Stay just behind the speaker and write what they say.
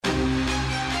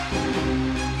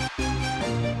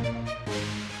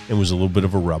and was a little bit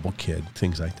of a rebel kid,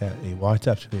 things like that. And he walked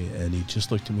up to me and he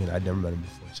just looked at me, and I'd never met him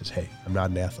before. He says, "Hey, I'm not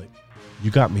an athlete. You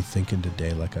got me thinking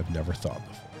today like I've never thought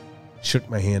before." Shook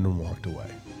my hand and walked away.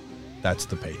 That's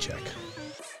the paycheck.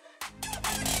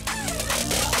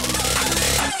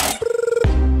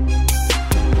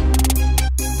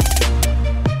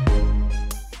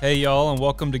 Hey y'all, and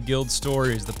welcome to Guild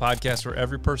Stories, the podcast where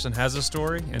every person has a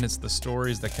story, and it's the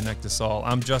stories that connect us all.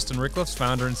 I'm Justin Rickliffs,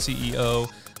 founder and CEO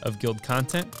of Guild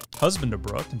Content, husband to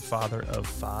Brooke, and father of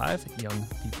 5 young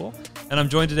people. And I'm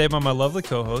joined today by my lovely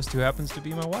co-host, who happens to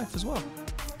be my wife as well.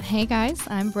 Hey guys,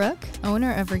 I'm Brooke,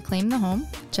 owner of Reclaim the Home,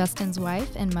 Justin's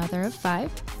wife and mother of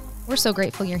 5. We're so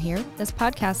grateful you're here. This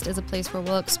podcast is a place where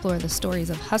we'll explore the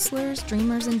stories of hustlers,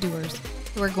 dreamers, and doers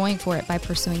who are going for it by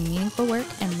pursuing meaningful work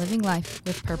and living life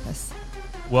with purpose.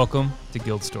 Welcome to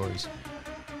Guild Stories.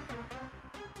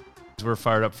 We're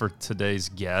fired up for today's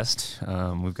guest.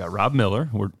 We've got Rob Miller,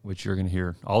 which you're going to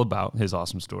hear all about, his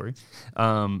awesome story.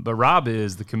 But Rob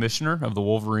is the commissioner of the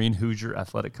Wolverine Hoosier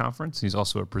Athletic Conference. He's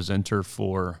also a presenter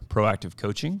for Proactive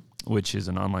Coaching, which is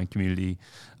an online community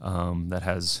that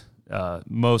has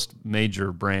most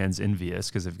major brands envious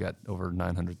because they've got over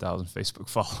 900,000 Facebook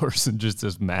followers and just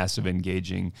this massive,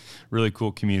 engaging, really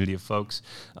cool community of folks.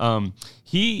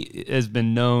 He has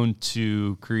been known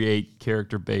to create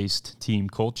character-based team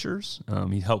cultures.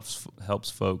 He helps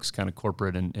folks, kind of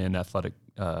corporate and athletic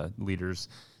leaders,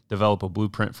 develop a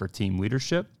blueprint for team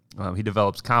leadership. He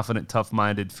develops confident,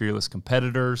 tough-minded, fearless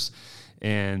competitors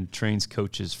and trains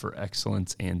coaches for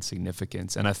excellence and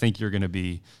significance. And I think you're going to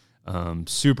be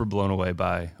super blown away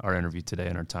by our interview today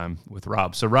and our time with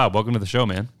Rob. So Rob, welcome to the show,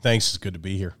 man. Thanks. It's good to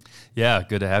be here. Yeah,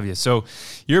 good to have you. So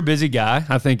you're a busy guy.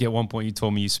 I think at one point you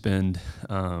told me you spend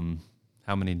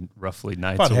how many roughly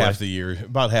nights About away? half the year.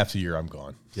 About half the year I'm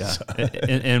gone. Yeah.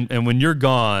 and when you're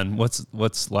gone,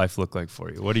 what's life look like for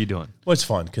you? What are you doing? Well, it's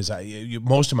fun because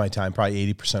most of my time,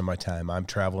 probably 80% of my time, I'm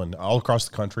traveling all across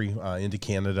the country, into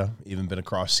Canada, even been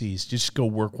across seas, just go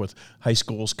work with high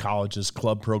schools, colleges,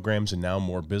 club programs, and now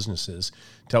more businesses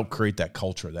to help create that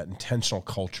culture, that intentional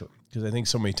culture. Because I think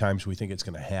so many times we think it's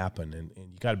going to happen, and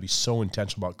you got to be so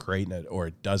intentional about creating it, or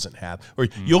it doesn't happen. Or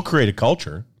you'll create a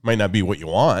culture. Might not be what you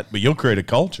want, but you'll create a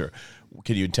culture.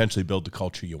 Can you intentionally build the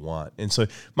culture you want? And so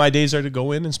my days are to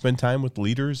go in and spend time with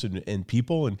leaders and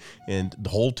people and the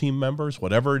whole team members,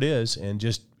 whatever it is, and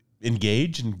just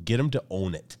engage and get them to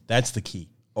own it. That's the key.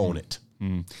 Own it.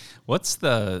 What's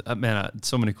the,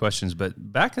 so many questions, but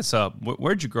back us up.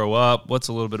 Where'd you grow up? What's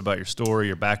a little bit about your story,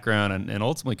 your background, and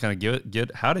ultimately kind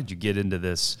of how did you get into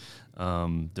this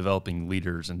developing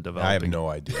leaders and developing? I have no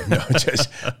idea. No, just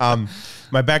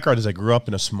my background is I grew up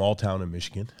in a small town in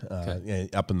Michigan,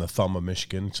 up in the thumb of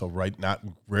Michigan, so not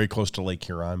very close to Lake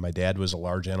Huron. My dad was a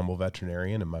large animal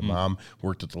veterinarian, and my mom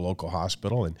worked at the local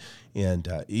hospital, and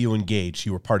you engaged.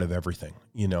 You were part of everything,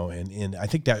 and I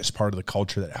think that is part of the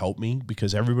culture that helped me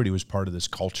because everybody was part of this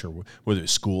culture, whether it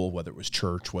was school, whether it was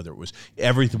church, whether it was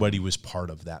everybody was part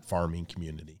of that farming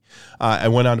community. I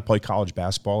went on to play college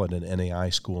basketball at an NAI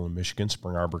school in Michigan,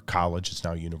 Spring Arbor College. It's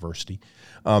now university.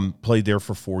 Played there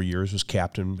for 4 years, was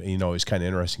captain. It's kind of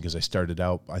interesting because I started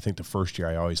out, I think the first year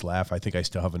I always laugh. I think I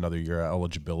still have another year of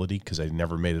eligibility because I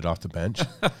never made it off the bench.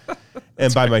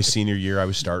 And by my senior year, I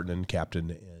was starting and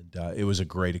captain, and it was a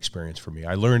great experience for me.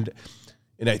 I learned,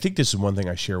 and I think this is one thing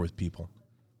I share with people,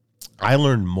 I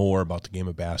learned more about the game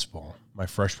of basketball my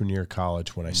freshman year of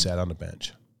college when I sat on the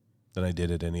bench than I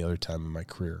did at any other time in my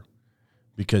career,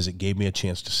 because it gave me a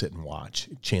chance to sit and watch,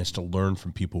 a chance to learn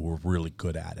from people who were really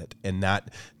good at it, and not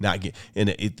get.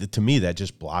 And to me, that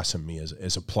just blossomed me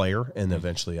as a player, and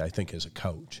eventually, I think, as a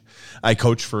coach. I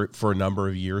coached for a number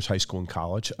of years, high school and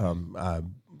college. I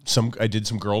did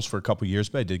some girls for a couple of years,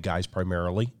 but I did guys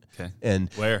primarily. Okay. And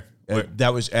Where?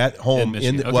 That was at home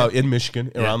in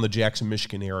Michigan, Yeah. around the Jackson,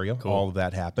 Michigan area. Cool. All of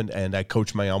that happened, and I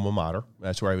coached my alma mater.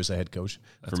 That's where I was the head coach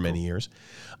for many years.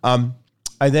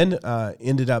 I then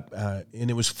ended up, and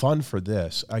it was fun for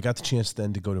this. I got the chance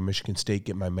then to go to Michigan State,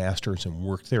 get my master's, and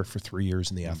work there for 3 years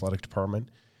in the athletic department.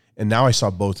 And now I saw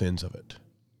both ends of it.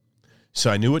 So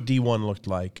I knew what D1 looked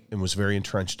like and was very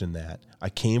entrenched in that. I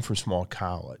came from small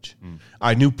college.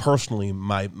 I knew personally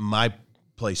my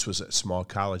place was at small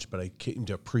college, but I came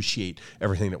to appreciate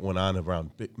everything that went on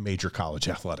around major college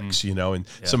athletics, and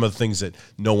some of the things that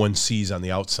no one sees on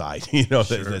the outside,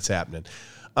 that's happening.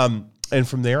 And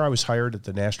from there, I was hired at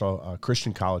the National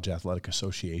Christian College Athletic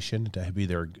Association to be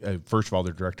their, first of all,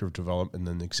 their director of development and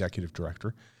then the executive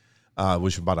director,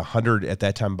 which was about 100, at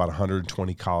that time, about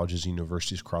 120 colleges and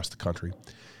universities across the country.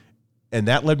 And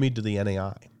that led me to the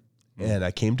NAI. And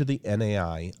I came to the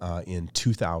NAI in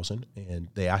 2000, and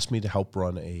they asked me to help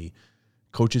run a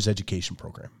coaches education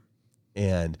program.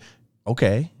 And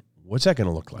okay, what's that going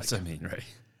to look like? What's that mean, right?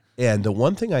 And the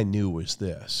one thing I knew was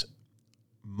this: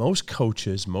 most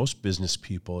coaches, most business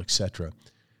people, etc.,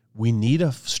 we need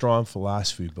a strong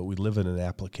philosophy, but we live in an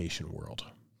application world.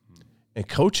 And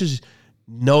coaches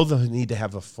know they need to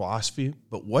have a philosophy,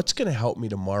 but what's going to help me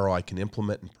tomorrow I can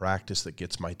implement and practice that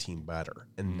gets my team better.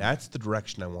 And that's the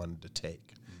direction I wanted to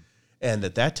take. And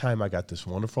at that time, I got this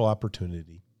wonderful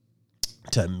opportunity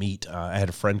to meet. I had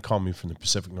a friend call me from the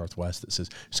Pacific Northwest that says,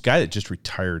 this guy that just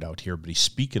retired out here, but he's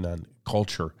speaking on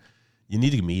culture. You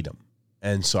need to meet him.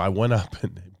 And so I went up,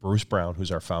 and Bruce Brown,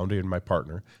 who's our founder and my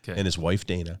partner, and his wife,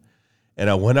 Dana, and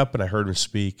I went up and I heard him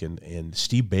speak, and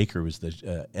Steve Baker was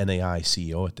the NAI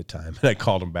CEO at the time. And I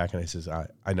called him back and I says,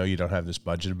 I know you don't have this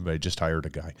budget, but I just hired a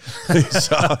guy.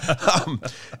 So,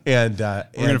 we're going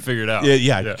to figure it out.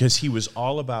 Yeah, because he was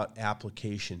all about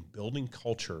application, building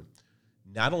culture,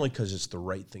 not only because it's the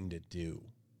right thing to do,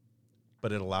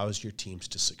 but it allows your teams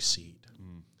to succeed.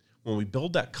 When we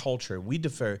build that culture, we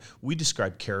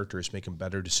describe character as making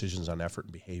better decisions on effort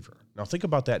and behavior. Now think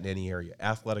about that in any area,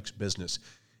 athletics, business.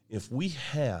 If we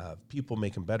have people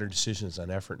making better decisions on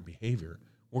effort and behavior,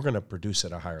 we're going to produce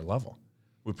at a higher level.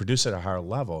 We produce at a higher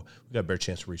level, we've got a better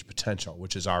chance to reach potential,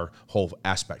 which is our whole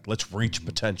aspect. Let's reach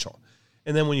potential.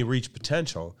 And then when you reach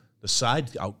potential, the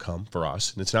side outcome for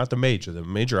us, and it's not the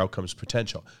major outcome is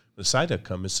potential. The side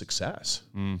outcome is success.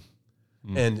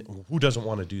 And who doesn't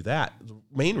want to do that? The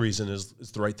main reason is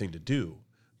it's the right thing to do.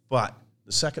 But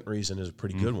the second reason is a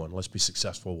pretty good one. Let's be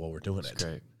successful while we're doing it.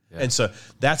 Great. Yeah. And so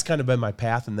that's kind of been my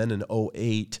path. And then in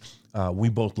 2008, we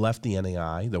both left the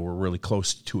NAI, though we're really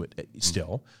close to it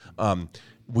still.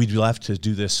 We left to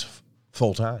do this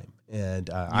full time. And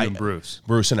Bruce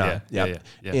and I. Yeah.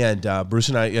 And Bruce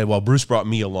and I, Bruce brought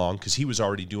me along because he was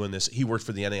already doing this. He worked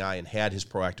for the NAI and had his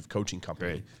proactive coaching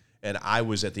company. Great. And I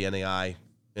was at the NAI,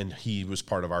 and he was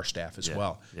part of our staff as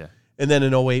well. Yeah. And then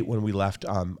in 2008, when we left,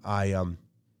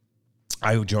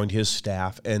 I joined his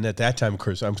staff, and at that time,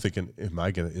 Chris, I'm thinking, is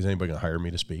anybody going to hire me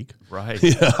to speak? Right.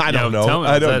 I don't know. Tell me,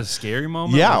 was that a scary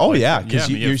moment? Yeah. Because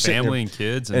you're family and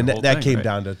kids, and the whole that thing, came right?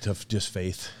 down to just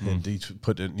faith, and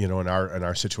put it, in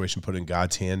our situation, put it in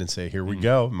God's hand and say, here we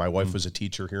go. My wife was a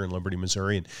teacher here in Liberty,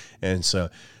 Missouri,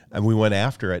 and we went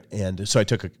after it. And so I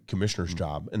took a commissioner's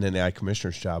job, and then I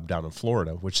commissioner's job down in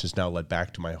Florida, which has now led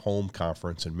back to my home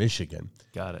conference in Michigan.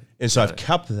 Got it. And so I've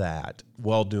kept that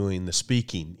while doing the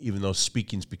speaking, even though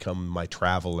speaking's become my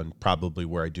travel and probably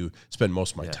where I do spend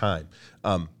most of my time.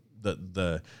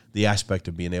 The aspect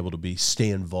of being able to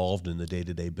stay involved in the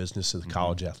day-to-day business of the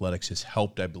college athletics has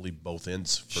helped, I believe, both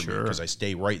ends for me, because I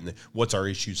stay right in what's our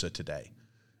issues of today.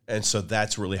 And so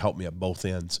that's really helped me at both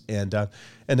ends. And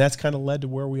that's kind of led to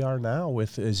where we are now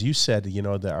with, as you said,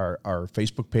 our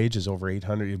Facebook page is over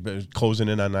 800, closing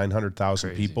in on 900,000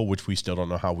 people, which we still don't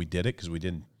know how we did it because we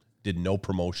did no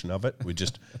promotion of it. We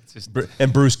just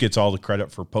and Bruce gets all the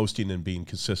credit for posting and being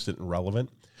consistent and relevant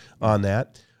on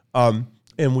that.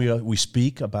 And we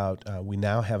speak about, we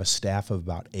now have a staff of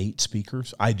about 8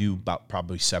 speakers. I do about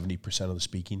probably 70% of the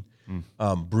speaking.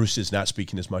 Bruce is not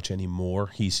speaking as much anymore.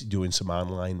 He's doing some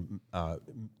online,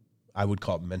 I would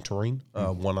call it mentoring,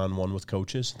 one-on-one with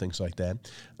coaches, things like that.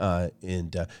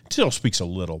 And still speaks a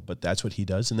little, but that's what he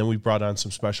does. And then we brought on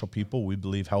some special people we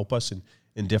believe help us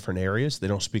in different areas. They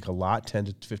don't speak a lot, 10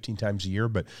 to 15 times a year,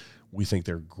 but we think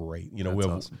they're great. We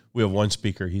have one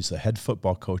speaker. He's the head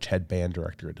football coach, head band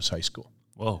director at his high school.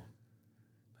 Whoa.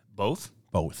 Both?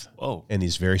 Both. Whoa. And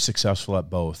he's very successful at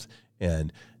both.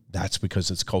 And that's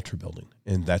because it's culture building.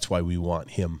 And that's why we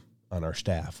want him on our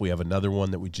staff. We have another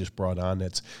one that we just brought on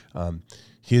that's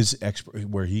his expert,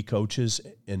 where he coaches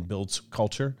and builds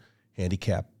culture,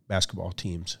 handicap basketball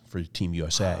teams for Team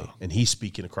USA. Wow. And he's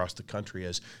speaking across the country,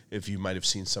 as if you might have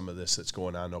seen some of this that's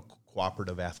going on,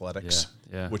 cooperative athletics,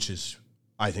 which is,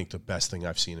 I think, the best thing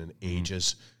I've seen in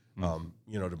ages.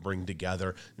 To bring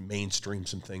together, mainstream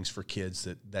some things for kids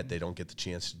that they don't get the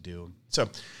chance to do. So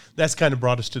that's kind of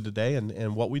brought us to today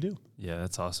and what we do. Yeah,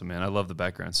 that's awesome, man. I love the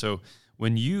background. So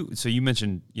you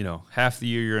mentioned, half the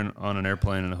year you're on an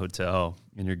airplane in a hotel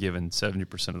and you're given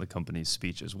 70% of the company's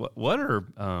speeches. What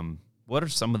are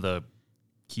some of the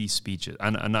key speeches?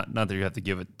 Not that you have to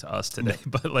give it to us today,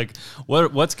 but like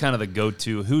what's kind of the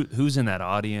go-to? Who's in that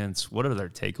audience? What are their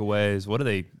takeaways? What do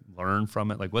they learn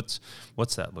from it? Like what's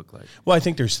that look like? Well, I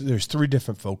think there's 3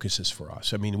 different focuses for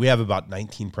us. I mean, we have about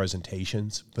 19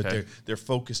 presentations, but they're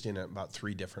focused in at about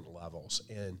 3 different levels.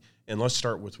 And let's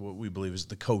start with what we believe is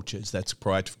the coaches. That's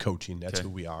proactive coaching. That's who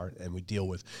we are and we deal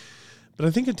with. But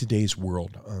I think in today's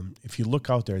world, if you look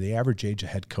out there, the average age of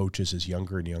head coaches is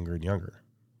younger and younger and younger.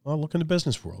 Well, look in the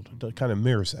business world. It kind of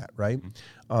mirrors that, right?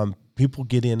 People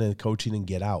get in coaching and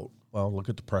get out. Well, look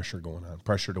at the pressure going on,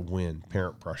 pressure to win,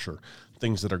 parent pressure,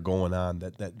 things that are going on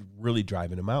that really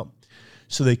driving them out.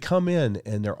 So they come in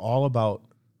and they're all about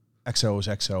X and O's,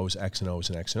 X and O's, X and O's,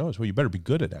 and X and O's. Well, you better be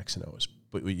good at X and O's.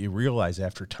 But you realize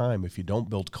after time, if you don't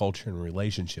build culture and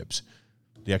relationships,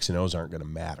 the X and O's aren't going to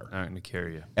matter. Aren't going to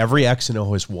carry you. Every X and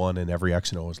O has won and every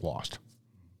X and O has lost.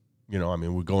 You know, I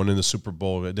mean, we're going in the Super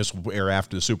Bowl. This will air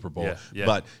after the Super Bowl. Yeah.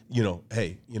 But, you know,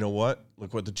 hey, you know what?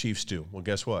 Look what the Chiefs do. Well,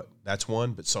 guess what? That's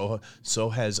one, but so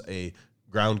has a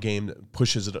ground game that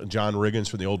pushes it. John Riggins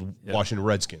from the old Washington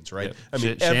Redskins, right? Yep. I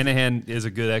mean, Shanahan is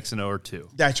a good X and O or two.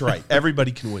 That's right.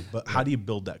 Everybody can win. But how do you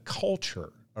build that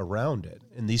culture around it?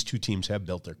 And these two teams have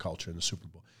built their culture in the Super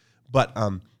Bowl. But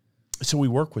so we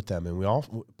work with them, and we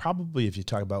all probably, if you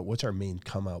talk about what's our main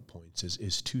come out points,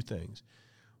 is two things.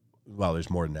 Well, there's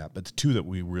more than that, but the two that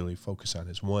we really focus on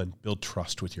is, one, build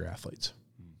trust with your athletes.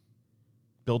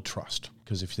 Build trust,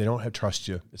 because if they don't have trust,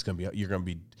 you're going to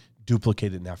be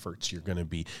duplicated in efforts. You're going to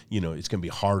be, it's going to be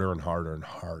harder and harder and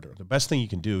harder. The best thing you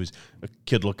can do is a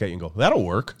kid look at you and go, "That'll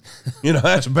work."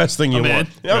 That's the best thing you want.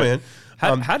 Yeah, man.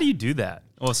 How do you do that?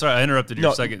 Oh, sorry, I interrupted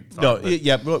your second thought.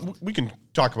 But we can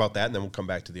talk about that, and then we'll come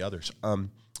back to the others.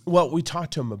 Well, we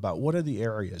talked to them about what are the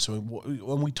areas. So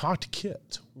when we talk to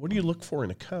kids, what do you look for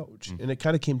in a coach? Mm-hmm. And it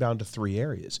kind of came down to three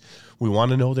areas. We want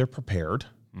to know they're prepared.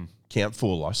 Can't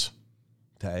fool us.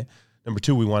 Okay. Number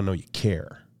two, we want to know you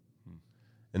care.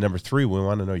 And number three, we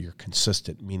want to know you're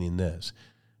consistent, meaning this.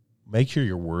 Make sure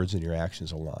your words and your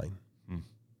actions align.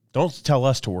 Don't tell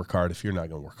us to work hard if you're not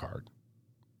going to work hard.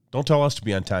 Don't tell us to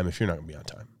be on time if you're not going to be on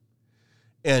time.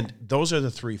 And those are the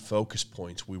three focus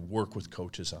points we work with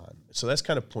coaches on. So that's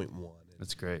kind of point one.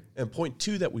 That's great. And point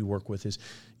two that we work with is,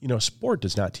 sport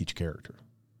does not teach character.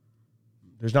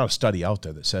 There's not a study out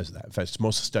there that says that. In fact,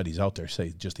 most of the studies out there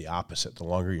say just the opposite. The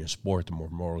longer you're in sport, the more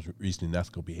morals, reasoning, and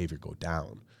ethical behavior go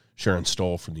down. Sharon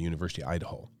Stoll from the University of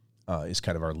Idaho is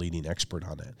kind of our leading expert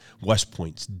on that. West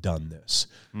Point's done this.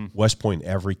 West Point,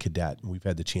 every cadet, and we've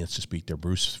had the chance to speak there.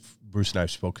 Bruce and I have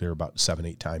spoke there about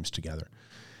 7-8 times together.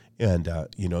 And,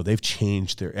 they've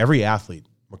changed every athlete.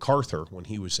 MacArthur, when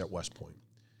he was at West Point,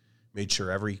 made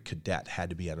sure every cadet had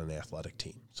to be on an athletic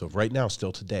team. So right now,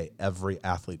 still today, every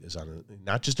athlete is on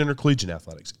not just intercollegiate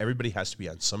athletics. Everybody has to be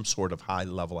on some sort of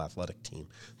high-level athletic team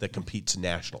that competes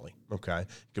nationally, okay? It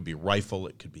could be rifle.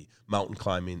 It could be mountain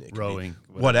climbing. It could rowing.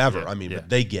 Be whatever. Yeah, but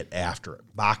they get after it.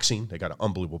 Boxing. They got an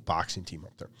unbelievable boxing team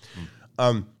up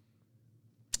there.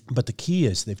 But the key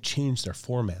is they've changed their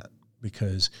format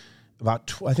because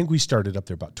I think we started up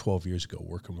there about 12 years ago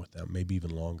working with them, maybe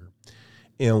even longer.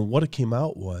 And what it came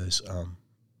out was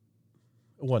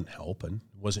it wasn't helping.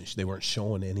 They weren't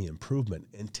showing any improvement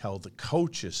until the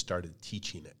coaches started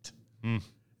teaching it. And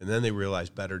then they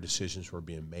realized better decisions were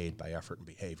being made by effort and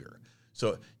behavior.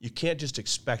 So you can't just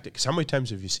expect it. Because how many times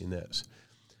have you seen this?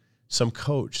 Some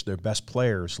coach, their best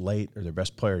player is late or their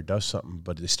best player does something,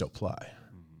 but they still play.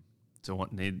 So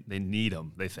they need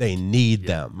them. They need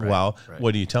them. Right, well, right.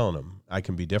 What are you telling them? I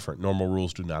can be different. Normal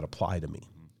rules do not apply to me.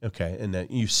 Okay, and then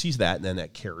you see that, and then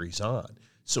that carries on.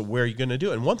 So where are you going to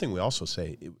do it? And one thing we also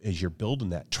say is you're building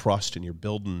that trust and you're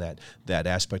building that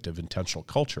aspect of intentional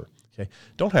culture. Okay,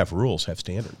 don't have rules, have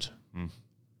standards.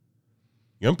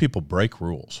 Young people break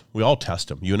rules. We all test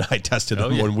them. You and I tested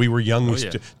them when we were young. We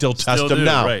still test them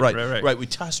now. Right. We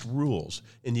test rules,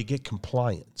 and you get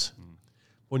compliance.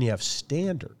 When you have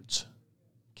standards,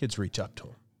 kids reach up to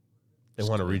them. They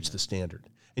want to reach the standard,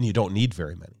 and you don't need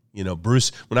very many.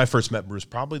 Bruce, when I first met Bruce,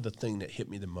 probably the thing that hit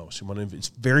me the most, and one of his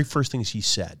very first things he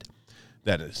said,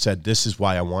 this is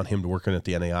why I want him to work in at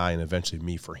the NAI and eventually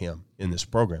me for him in this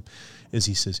program, is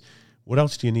he says, what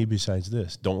else do you need besides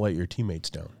this? Don't let your teammates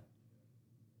down.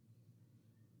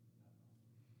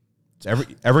 It's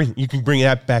everything. You can bring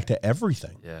that back to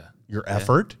everything. Yeah. Your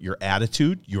effort, your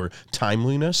attitude, your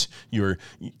timeliness,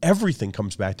 everything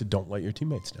comes back to don't let your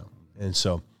teammates down. And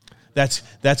so that's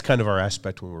kind of our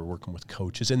aspect when we're working with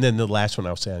coaches. And then the last one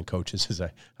I'll say on coaches is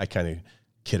I kind of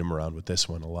kid them around with this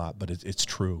one a lot, but it's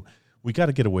true. We got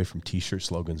to get away from T-shirt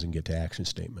slogans and get to action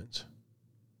statements.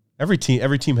 Every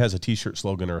team has a T-shirt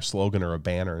slogan or a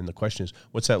banner, and the question is,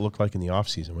 what's that look like in the off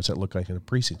season? What's that look like in the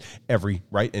preseason?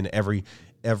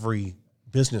 Every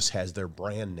business has their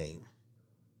brand name.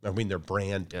 Their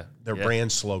brand,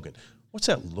 brand slogan. What's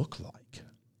that look like?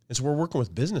 As we're working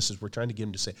with businesses, we're trying to get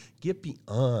them to say, get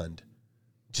beyond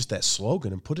just that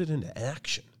slogan and put it into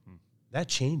action. That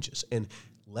changes. And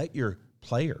let your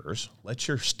players, let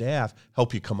your staff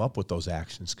help you come up with those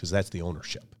actions, because that's the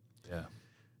ownership. Yeah.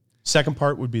 Second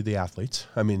part would be the athletes.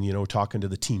 Talking to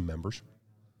the team members.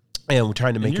 And we're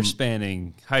trying to make you're them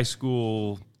spanning high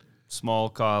school, small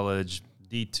college,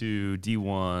 D2,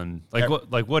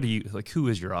 D1. What do you like? Who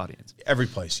is your audience? every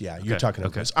place. Yeah, you're talking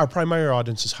about okay. this. Our primary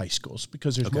audience is high schools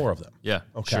because there's more of them. Yeah.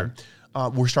 Okay. Sure.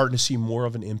 We're starting to see more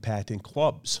of an impact in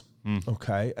clubs.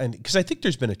 Okay. And because I think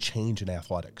there's been a change in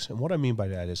athletics. And what I mean by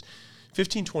that is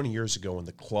 15, 20 years ago when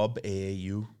the club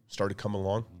AAU started coming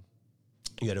along,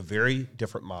 you had a very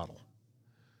different model.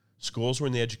 Schools were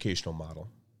in the educational model.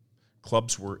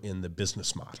 Clubs were in the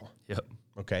business model. Yep.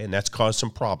 Okay, and that's caused some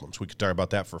problems. We could talk about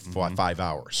that for 5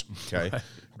 hours. Okay, Right.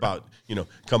 About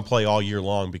come play all year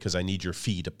long because I need your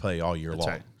fee to play all year long.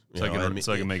 Right. You So, know, I I mean,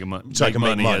 can make money. so I can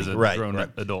make money as a right, grown right.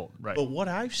 adult. Right. But what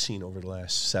I've seen over the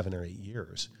last 7 or 8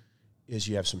 years is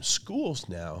you have some schools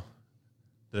now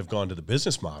that have gone to the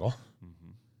business model.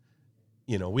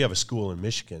 We have a school in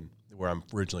Michigan where I'm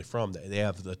originally from. They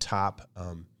have the top.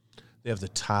 They have the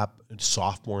top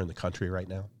sophomore in the country right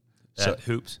now.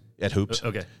 Hoops. At Hoops.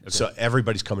 Okay. So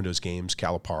everybody's coming to his games.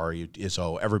 Calipari,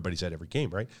 Izzo, everybody's at every game,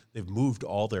 right? They've moved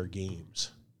all their games,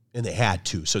 and they had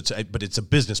to. So it's a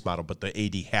business model, but the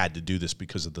AD had to do this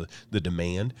because of the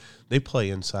demand. They play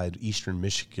inside Eastern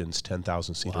Michigan's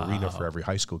 10,000-seat arena for every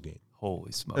high school game.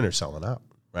 Holy smokes. And they're selling out,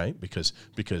 right? Because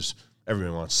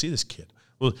everyone wants to see this kid.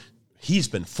 Well, he's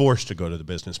been forced to go to the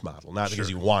business model, not because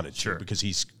he wanted to, because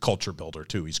he's culture builder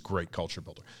too. He's a great culture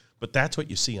builder. But that's what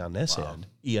you see on this end.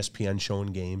 ESPN showing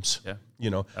games.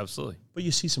 Yeah. Absolutely. But you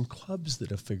see some clubs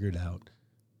that have figured out,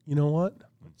 you know what?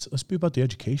 Let's be about the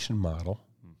education model.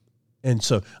 And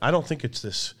so I don't think it's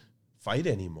this fight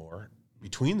anymore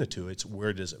between the two. It's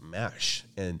where does it mesh?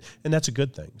 And that's a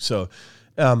good thing. So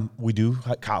we do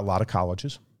a lot of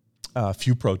colleges, a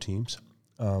few pro teams,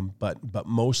 but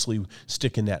mostly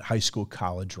stick in that high school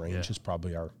college range is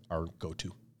probably our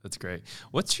go-to. That's great.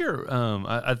 What's your?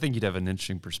 I think you'd have an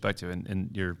interesting perspective, and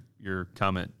your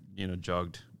comment,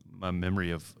 jogged my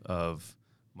memory of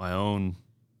my own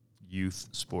youth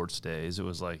sports days. It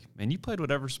was like, man, you played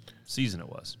whatever season it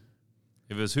was.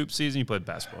 If it was hoop season, you played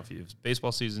basketball. If it was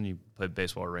baseball season, you played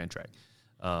baseball or ran track.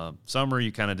 Summer,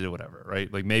 you kind of did whatever,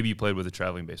 right? Like maybe you played with a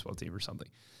traveling baseball team or something.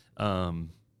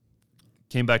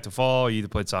 Came back to fall, you either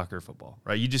played soccer or football,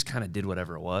 right? You just kind of did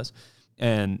whatever it was,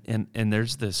 and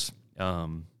there's this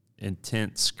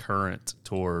intense current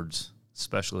towards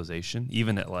specialization,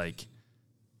 even at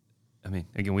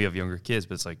again, we have younger kids,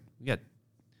 but it's like we got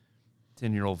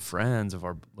 10-year-old friends of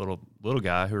our little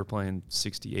guy who are playing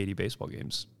 60, 80 baseball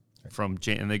games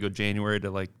and they go January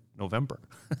to November.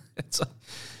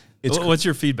 What's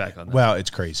your feedback on that? Well, it's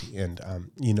crazy. And,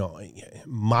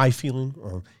 my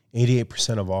feeling,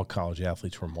 88% of all college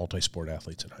athletes were multi-sport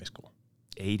athletes in high school.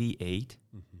 88?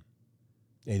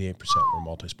 88% were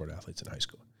multi-sport athletes in high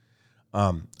school.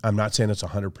 I'm not saying it's a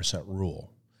 100%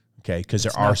 rule, okay, because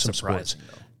there are some sports.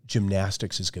 Though.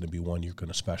 Gymnastics is going to be one you're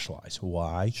going to specialize.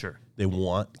 Why? Sure. They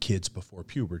want kids before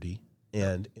puberty,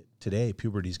 and today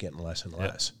puberty is getting less and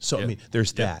less. So, I mean,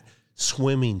 there's that.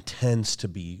 Swimming tends to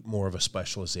be more of a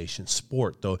specialization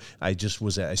sport, though. I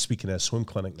was speaking at a swim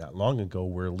clinic not long ago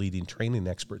where a leading training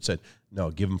expert said,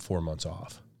 no, give them 4 months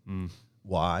off.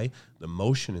 Why? The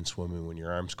motion in swimming when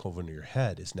your arms go under your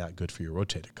head is not good for your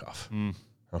rotator cuff.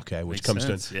 Okay, which Makes comes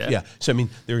sense. to So I mean,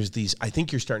 there's these. I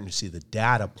think you're starting to see the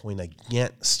data point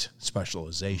against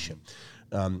specialization.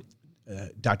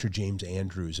 Dr. James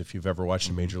Andrews, if you've ever watched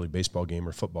a Major League Baseball game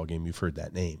or football game, you've heard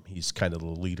that name. He's kind of the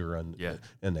leader in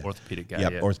that orthopedic guy.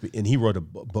 And he wrote a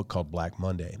book called Black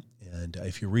Monday. And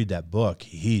if you read that book,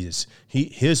 his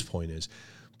point is,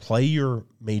 play your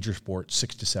major sport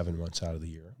 6 to 7 months out of the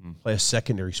year. Play a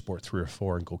secondary sport 3 or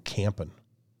 4, and go camping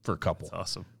for a couple. That's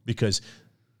awesome. Because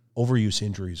overuse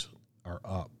injuries are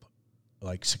up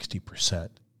like 60%.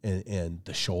 And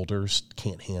the shoulders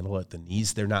can't handle it. The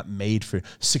knees, they're not made for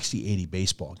 60, 80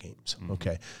 baseball games.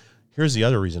 Okay. Here's the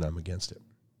other reason I'm against it.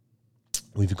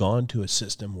 We've gone to a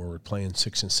system where we're playing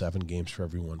 6 and 7 games for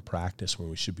every one practice when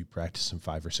we should be practicing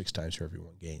 5 or 6 times for every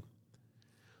one game.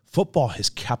 Football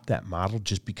has kept that model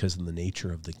just because of the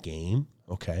nature of the game.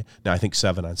 Okay. Now, I think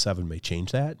 7-on-7 may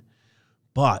change that,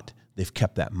 but they've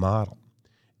kept that model.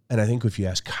 And I think if you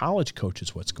ask college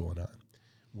coaches what's going on,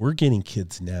 we're getting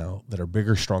kids now that are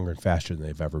bigger, stronger, and faster than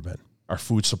they've ever been. Our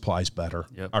food supply's better.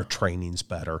 Yep. Our training's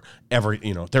better.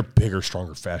 They're bigger,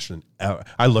 stronger, faster than ever.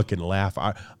 I look and laugh.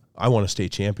 I won a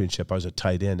state championship. I was a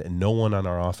tight end, and no one on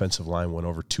our offensive line went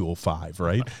over 205,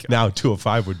 right? Now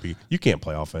 205 would be, you can't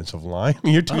play offensive line.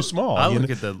 You're too small. I look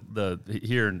at the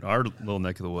here in our little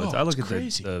neck of the woods, I look at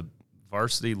the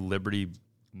varsity Liberty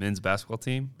men's basketball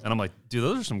team, and I'm like, dude,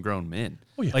 those are some grown men.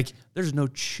 Oh, yeah. Like, there's no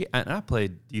and I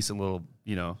played decent little,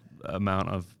 amount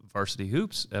of varsity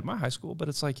hoops at my high school, but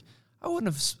it's like, I would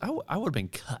have been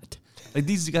cut. Like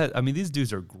these guys, I mean, these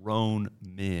dudes are grown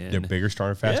men. They're bigger,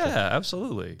 stronger, faster. Yeah,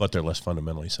 absolutely. But they're less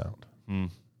fundamentally sound.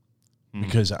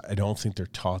 Because I don't think they're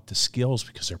taught the skills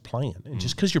because they're playing. And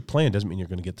just because you're playing doesn't mean you're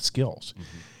going to get the skills.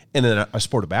 And then a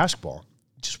sport of basketball,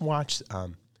 just watch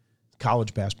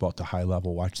college basketball at the high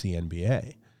level, watch the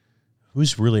NBA.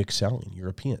 Who's really excelling?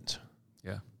 Europeans.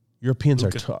 Yeah. Europeans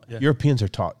are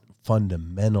taught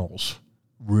fundamentals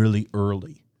really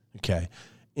early, okay?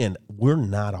 And we're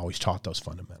not always taught those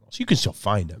fundamentals. You can still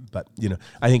find them, but,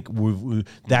 I think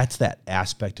that's that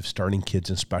aspect of starting kids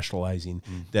and specializing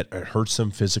that hurts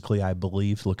them physically, I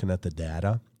believe, looking at the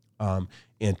data.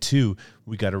 And two,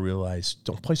 we got to realize,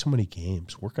 don't play so many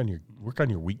games. Work on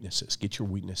your weaknesses. Get your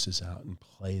weaknesses out and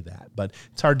play that. But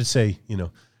it's hard to say,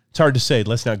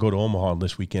 let's not go to Omaha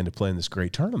this weekend to play in this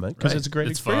great tournament because it's a great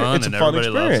experience. It's a fun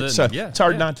experience. So it's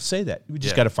hard not to say that. We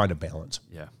just got to find a balance.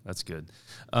 Yeah, that's good.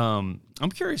 I'm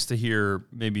curious to hear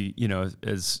maybe,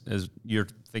 as you're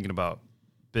thinking about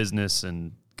business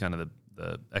and kind of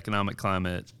the economic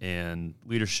climate and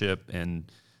leadership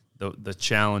and the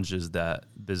challenges that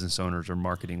business owners or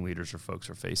marketing leaders or folks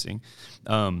are facing.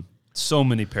 So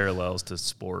many parallels to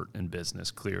sport and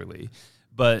business, clearly.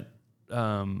 But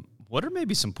what are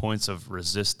maybe some points of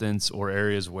resistance or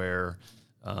areas where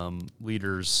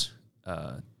leaders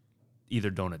either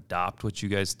don't adopt what you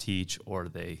guys teach or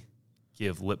they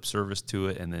give lip service to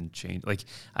it and then change? Like,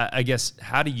 I guess,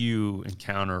 how do you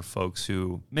encounter folks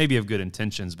who maybe have good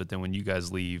intentions, but then when you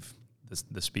guys leave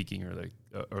the speaking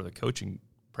or the coaching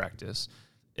practice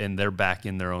and they're back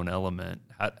in their own element,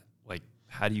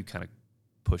 how do you kind of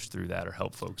push through that or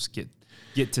help folks get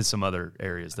to some other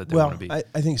areas that they want to be?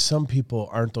 I think some people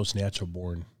aren't those natural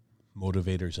born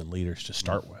motivators and leaders to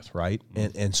start with, right?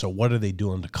 And so what are they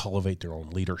doing to cultivate their own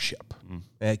leadership?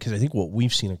 Because I think what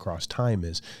we've seen across time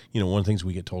is, one of the things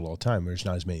we get told all the time, there's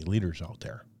not as many leaders out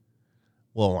there.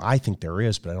 Well, I think there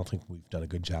is, but I don't think we've done a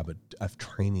good job of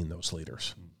training those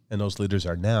leaders. And those leaders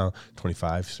are now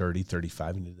 25, 30,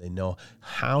 35, and they know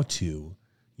how to,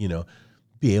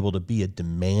 be able to be a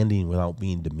demanding without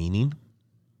being demeaning.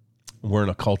 We're in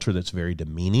a culture that's very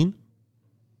demeaning,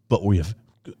 but we have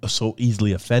so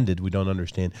easily offended, we don't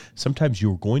understand. Sometimes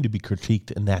you're going to be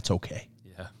critiqued, and that's okay.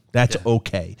 Yeah. That's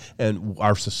okay. And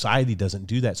our society doesn't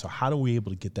do that. So how are we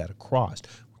able to get that across? It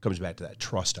comes back to that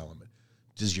trust element.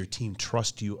 Does your team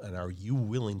trust you, and are you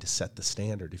willing to set the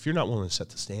standard? If you're not willing to set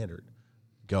the standard,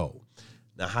 go.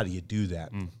 Now, how do you do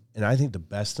that? And I think the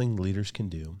best thing leaders can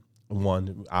do,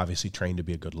 one, obviously train to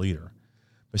be a good leader,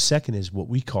 but second is what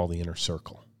we call the inner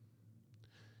circle.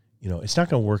 It's not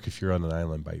going to work if you're on an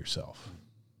island by yourself.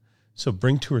 So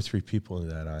bring 2 or 3 people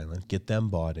into that island, get them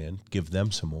bought in, give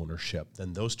them some ownership.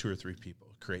 Then those 2 or 3 people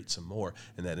create some more,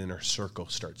 and that inner circle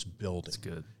starts building. That's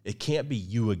good. It can't be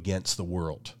you against the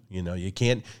world. You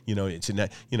can't. It's in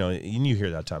that. And you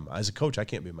hear that time. As a coach, I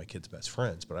can't be my kids' best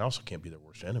friends, but I also can't be their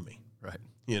worst enemy. Right.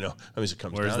 It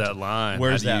comes Where's down that line?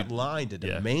 Where's that line to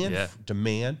demand,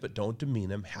 demand, but don't demean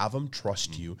them. Have them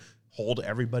trust you. Hold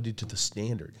everybody to the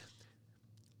standard.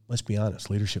 Let's be honest.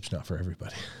 Leadership's not for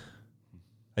everybody.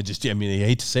 I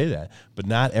hate to say that, but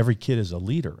not every kid is a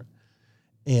leader,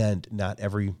 and not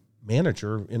every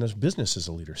manager in a business is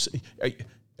a leader.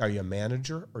 Are you a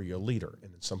manager or are you a leader?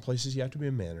 And in some places you have to be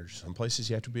a manager, some places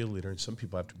you have to be a leader, and some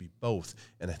people have to be both.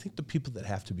 And I think the people that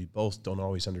have to be both don't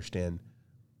always understand.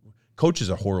 Coaches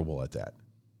are horrible at that.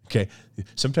 Okay.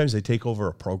 Sometimes they take over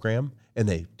a program and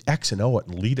they X and O it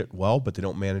and lead it well, but they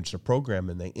don't manage the program,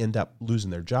 and they end up losing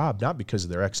their job, not because of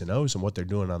their X and O's and what they're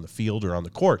doing on the field or on the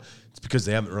court. It's because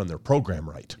they haven't run their program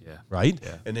right. Yeah. Right.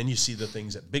 Yeah. And then you see the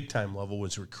things at big time level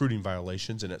was recruiting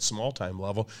violations, and at small time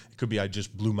level, it could be, I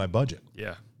just blew my budget.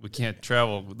 Yeah. We can't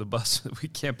travel with the bus. We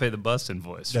can't pay the bus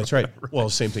invoice. That's right. Well,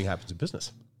 the same thing happens in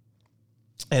business.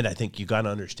 And I think you got to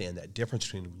understand that difference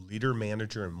between leader,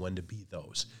 manager, and when to be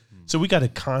those. So we got to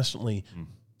constantly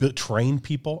train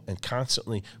people and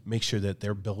constantly make sure that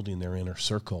they're building their inner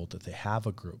circle, that they have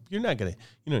a group. You're not going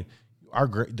to,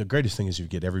 the greatest thing is you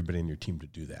get everybody in your team to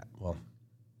do that. Well,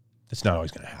 that's not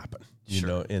always going to happen,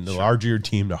 and the larger your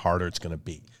team, the harder it's going to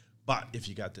be. But if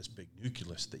you got this big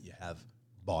nucleus that you have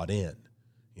bought in,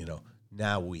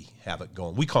 now we have it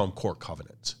going. We call them core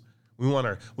covenants. We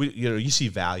want you see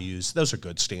values. Those are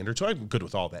good standards. So I'm good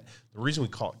with all that. The reason we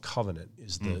call it covenant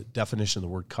is the definition of the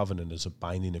word covenant is a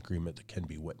binding agreement that can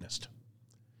be witnessed.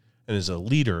 And as a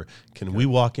leader, can we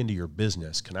walk into your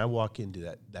business? Can I walk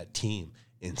into that team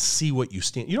and see what you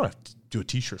stand? You don't have to do a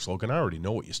T-shirt slogan. I already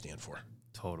know what you stand for.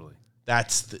 Totally.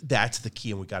 That's the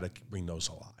key, and we got to bring those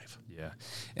alive. Yeah,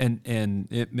 and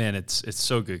it's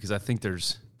so good because I think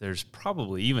there's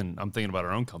probably, even I'm thinking about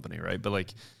our own company, right? But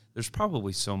like there's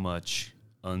probably so much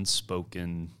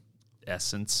unspoken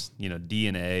essence,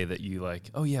 DNA that you like,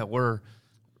 oh yeah, we're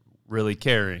really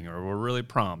caring, or we're really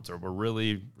prompt, or we're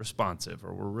really responsive,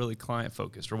 or we're really client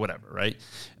focused, or whatever, right?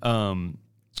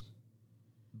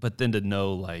 But then to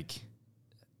know, like,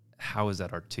 how is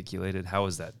that articulated? How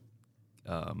is that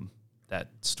that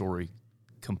story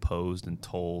composed and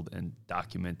told and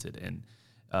documented? And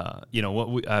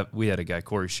what we had a guy,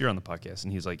 Corey Shear, on the podcast,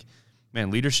 and he's like, man,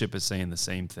 leadership is saying the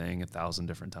same thing 1,000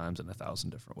 different times in 1,000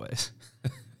 different ways.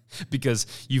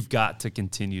 Because you've got to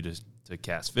continue to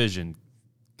cast vision,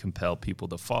 compel people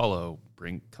to follow,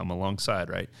 come alongside,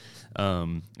 right?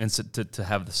 And so to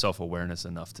have the self-awareness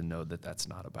enough to know that that's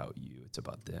not about you, it's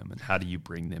about them. And how do you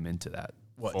bring them into that?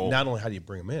 Well, not only how do you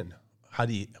bring them in,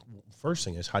 first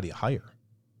thing is, how do you hire?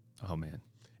 Oh, man.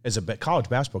 As a college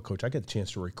basketball coach, I get the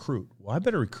chance to recruit. Well, I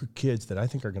better recruit kids that I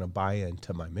think are going to buy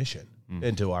into my mission,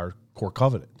 into our core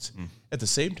covenants. At the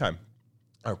same time,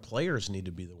 our players need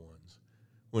to be the ones,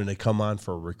 when they come on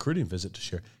for a recruiting visit, to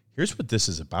share, here's what this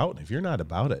is about. And if you're not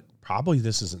about it, probably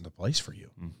this isn't the place for you.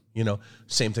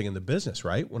 Same thing in the business,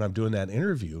 right? When I'm doing that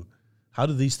interview, how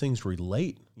do these things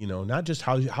relate? Not just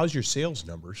how's your sales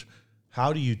numbers,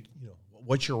 how do you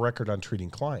what's your record on treating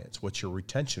clients? What's your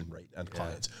retention rate on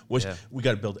clients? We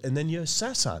got to build, and then you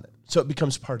assess on it. So it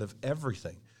becomes part of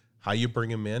everything. How you bring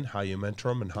them in, how you mentor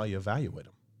them, and how you evaluate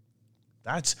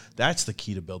them. That's the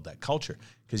key to build that culture.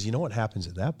 Because you know what happens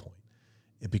at that point?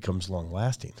 It becomes long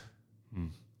lasting.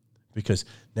 Because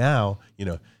now,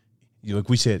 like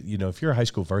we said, if you're a high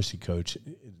school varsity coach,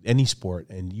 any sport,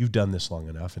 and you've done this long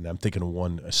enough, and I'm thinking of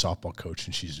a softball coach,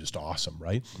 and she's just awesome,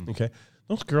 right? Okay.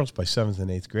 Those girls by 7th and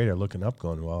 8th grade are looking up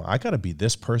going, well, I got to be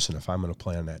this person if I'm going to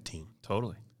play on that team.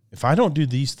 Totally. If I don't do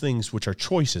these things, which are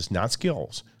choices, not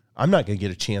skills, I'm not going to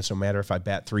get a chance no matter if I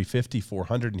bat 350,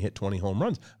 400, and hit 20 home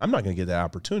runs. I'm not going to get that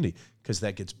opportunity, because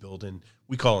that gets built in.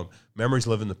 We call them memories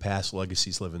live in the past,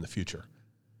 legacies live in the future.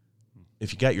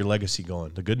 If you got your legacy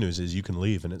going, the good news is you can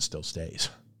leave and it still stays.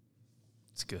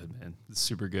 It's good, man. It's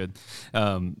super good.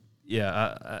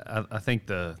 I think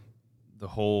the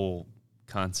whole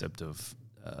concept of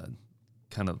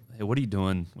kind of, hey, what are you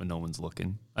doing when no one's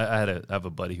looking? I have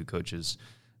a buddy who coaches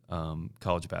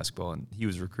college basketball, and he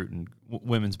was recruiting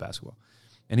women's basketball,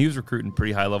 and he was recruiting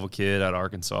pretty high level kid out of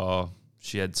Arkansas.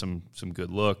 She had some good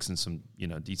looks and some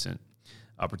decent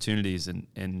opportunities,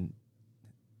 and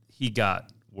he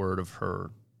got word of her.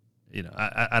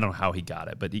 I don't know how he got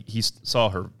it, but he saw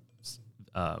her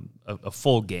a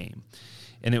full game,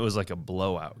 and it was like a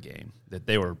blowout game that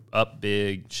they were up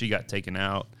big. She got taken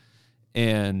out,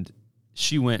 and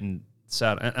she went and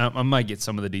sat. And I might get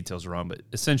some of the details wrong, but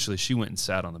essentially she went and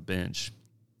sat on the bench.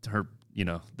 Her,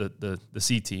 the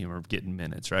C team are getting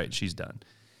minutes, right? She's done,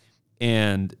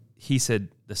 and he said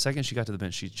the second she got to the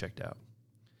bench, she checked out.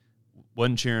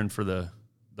 Wasn't cheering for the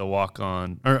walk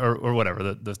on or whatever,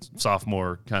 the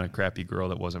sophomore kind of crappy girl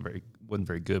that wasn't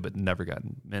very good, but never got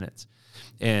minutes.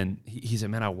 And he said,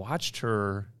 man, I watched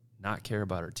her not care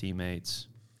about her teammates.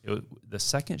 The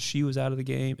second she was out of the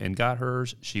game and got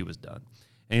hers, she was done.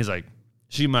 And he's like,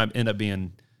 she might end up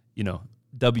being,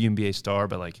 WNBA star,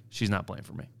 but like, she's not playing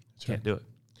for me. Can't do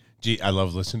it. I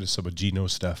love listening to some of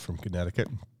Gino's stuff from Connecticut.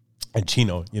 And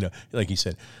Gino, like he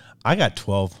said, I got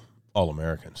 12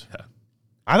 All-Americans. Yeah.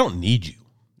 I don't need you.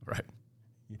 Right.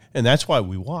 And that's why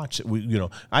we watch.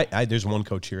 There's one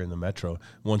coach here in the Metro.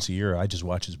 Once a year, I just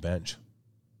watch his bench.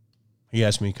 He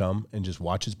asked me to come and just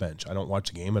watch his bench. I don't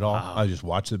watch the game at all. Wow. I just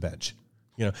watch the bench.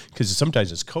 Because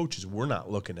sometimes as coaches, we're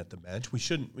not looking at the bench. We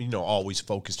shouldn't, always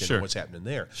focus on what's happening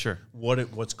there. Sure.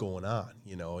 What's going on?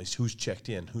 Is who's checked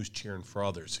in, who's cheering for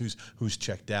others, who's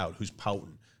checked out, who's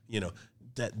pouting.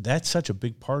 That's such a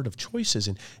big part of choices,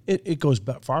 and it goes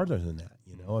farther than that.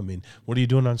 What are you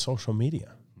doing on social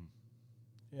media?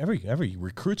 Every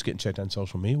recruit's getting checked on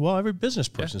social media. Well, every business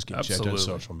person's getting checked on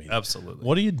social media. Absolutely.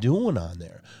 What are you doing on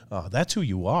there? That's who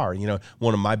you are.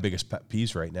 One of my biggest pet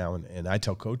peeves right now, and I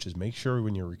tell coaches, make sure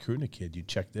when you're recruiting a kid, you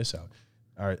check this out.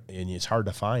 And it's hard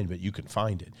to find, but you can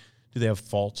find it.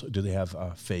 Do they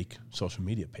have fake social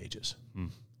media pages?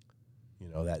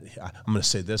 That I'm going to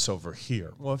say this over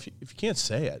here. Well, if you can't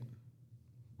say it,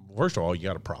 first of all, you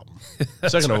got a problem.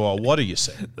 Second of all, what do you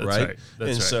say? Right?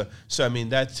 That's right. So I mean,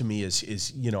 that to me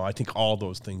is I think all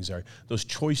those things those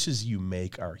choices you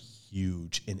make are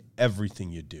huge in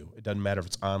everything you do. It doesn't matter if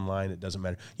it's online. It doesn't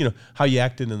matter, how you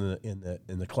acted in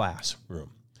the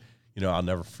classroom. I'll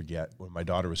never forget when my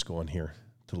daughter was going here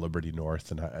to Liberty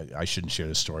North, and I shouldn't share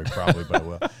this story probably, but I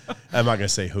will. I'm not going to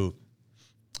say who.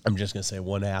 I'm just going to say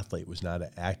one athlete was not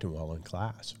acting well in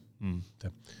class.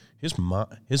 His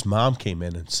mom came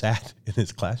in and sat in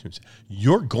his classroom and said,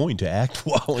 "You're going to act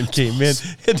well," and came in.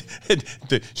 And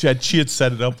she had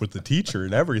set it up with the teacher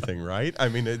and everything, right? I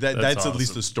mean, that's awesome. At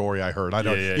least the story I heard. I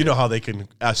don't, you know how they can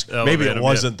ask. Maybe it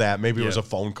wasn't that. Maybe it was a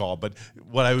phone call. But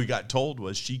what I got told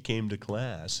was she came to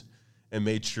class and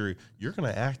made sure you're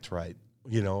going to act right.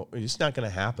 You know, it's not going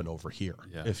to happen over here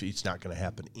if it's not going to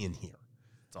happen in here.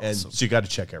 Awesome. And so you got to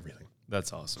check everything.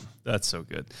 That's awesome. That's so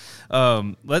good.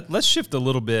 Let's shift a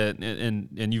little bit,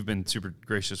 and you've been super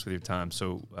gracious with your time,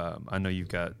 so I know you've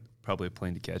got probably a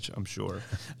plane to catch, I'm sure.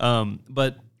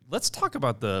 But let's talk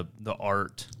about the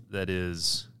art that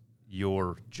is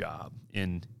your job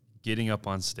in getting up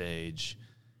on stage,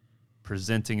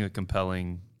 presenting a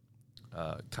compelling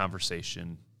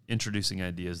conversation, introducing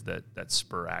ideas that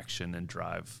spur action and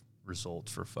drive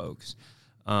results for folks.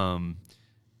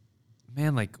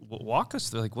 Man, like, walk us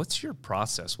through, like, what's your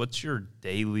process? What's your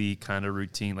daily kind of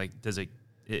routine? Like, does it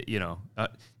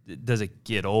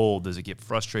get old? Does it get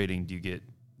frustrating? Do you get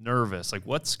nervous? Like,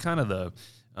 what's kind of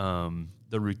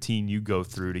the routine you go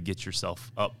through to get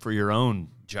yourself up for your own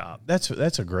job? That's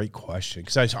a great question,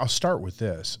 because I'll start with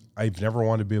this. I've never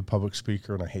wanted to be a public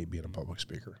speaker, and I hate being a public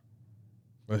speaker.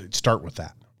 Start with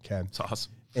that, okay? It's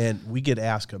awesome. And we get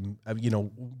asked,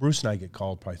 Bruce and I get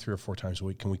called probably 3 or 4 times a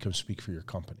week, can we come speak for your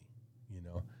company?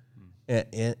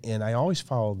 And I always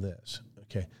follow this.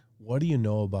 Okay, what do you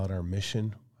know about our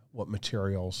mission? What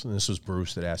materials? And this was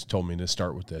Bruce that told me to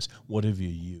start with this. What have you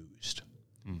used?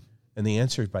 And the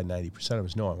answer is by 90% of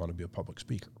us, no, I want to be a public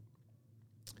speaker.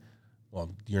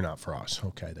 Well, you're not for us.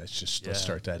 Okay, let's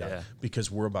start that out,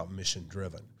 because we're about mission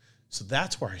driven. So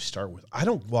that's where I start with. I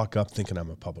don't walk up thinking I'm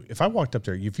a public. If I walked up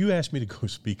there, if you asked me to go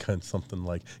speak on something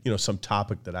like, some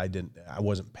topic that I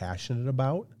wasn't passionate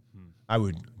about, I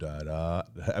would,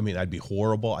 I'd be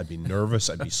horrible. I'd be nervous.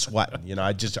 I'd be sweating.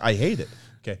 I hate it.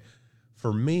 Okay.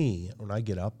 For me, when I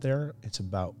get up there, it's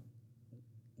about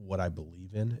what I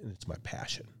believe in, and it's my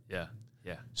passion. Yeah.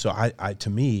 Yeah. So to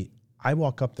me, I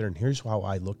walk up there, and here's how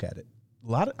I look at it.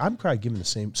 I'm probably giving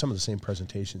some of the same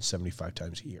presentations 75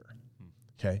 times a year.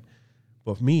 Okay.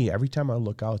 But for me, every time I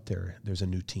look out there, there's a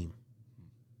new team.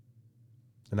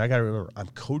 And I got to remember, I'm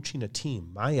coaching a team.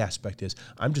 My aspect is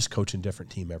I'm just coaching a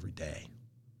different team every day.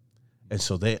 And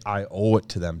so I owe it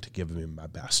to them to give me my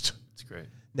best. That's great.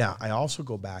 Now, I also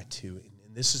go back to,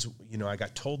 and this is, I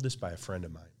got told this by a friend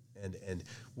of mine, and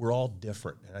we're all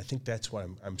different. And I think that's why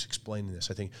I'm explaining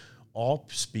this. I think all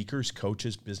speakers,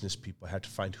 coaches, business people have to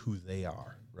find who they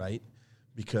are, right?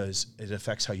 Because it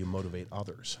affects how you motivate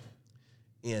others.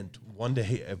 And one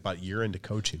day, about a year into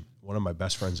coaching, one of my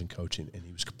best friends in coaching, and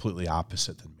he was completely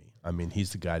opposite than me. I mean,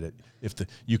 he's the guy that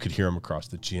you could hear him across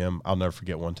the gym. I'll never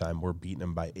forget one time we're beating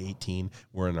him by 18.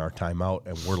 We're in our timeout,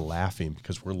 and we're laughing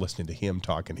because we're listening to him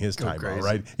talking his timeout,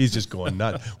 right? He's just going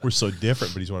nuts. We're so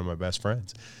different, but he's one of my best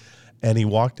friends. And he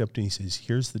walked up to me and he says,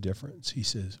 "Here's the difference." He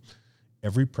says,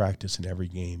 "Every practice and every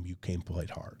game, you came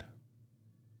played hard."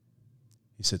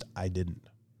 He said, "I didn't."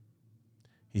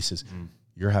 He says,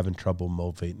 "You're having trouble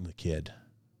motivating the kid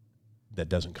that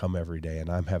doesn't come every day, and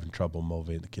I'm having trouble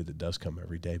motivating the kid that does come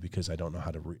every day because I don't know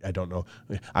how to I don't know.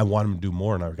 I want him to do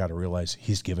more, and I've got to realize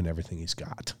he's given everything he's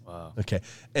got." Wow. Okay.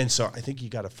 And so I think you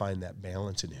got to find that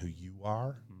balance in who you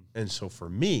are. And so for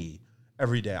me,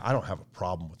 every day, I don't have a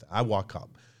problem with it. I walk up.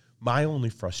 My only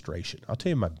frustration, I'll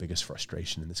tell you my biggest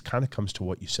frustration, and this kind of comes to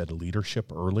what you said,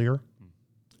 leadership earlier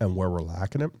and where we're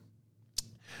lacking it.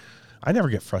 I never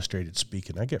get frustrated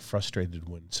speaking. I get frustrated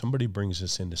when somebody brings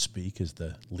us in to speak as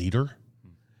the leader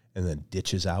and then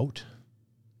ditches out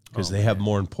because they have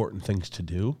more important things to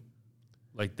do.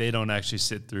 Like they don't actually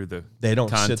sit through the They don't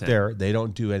content. sit there. They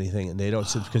don't do anything, and they don't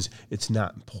sit because it's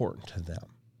not important to them,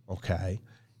 okay?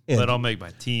 But I'll make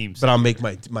my team. But I'll make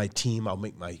my team. I'll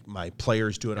make my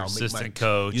players do it. I'll make assistant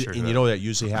coach. And you know that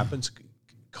usually happens?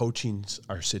 Coachings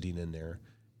are sitting in there,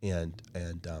 and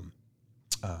an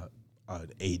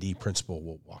AD principal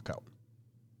will walk out.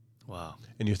 Wow.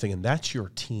 And you're thinking, that's your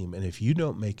team. And if you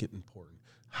don't make it important,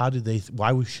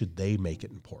 why should they make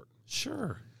it important?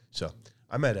 Sure. So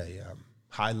I'm at a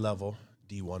high-level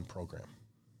D1 program.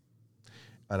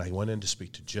 And I went in to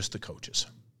speak to just the coaches.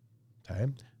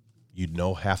 Okay? You'd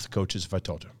know half the coaches if I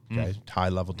told you. Okay?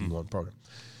 High-level D1 program.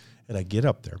 And I get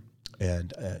up there,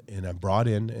 and I'm brought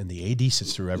in, and the AD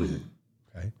sits through everything.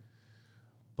 Okay?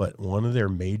 But one of their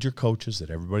major coaches that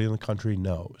everybody in the country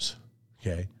knows,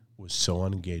 okay, was so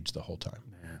unengaged the whole time.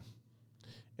 Man.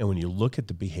 And when you look at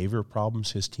the behavior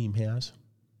problems his team has,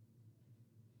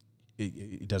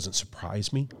 it doesn't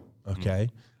surprise me, okay?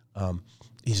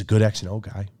 He's a good X&O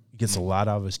guy. He gets a lot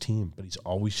out of his team, but he's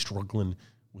always struggling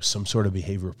with some sort of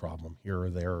behavior problem here or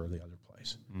there or the other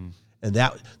place. And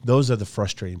those are the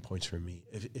frustrating points for me.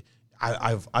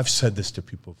 I've said this to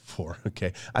people before,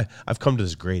 okay? I've come to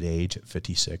this great age at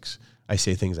 56. I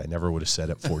say things I never would have said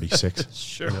at 46.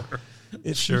 Sure. You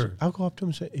know? Sure. I'll go up to them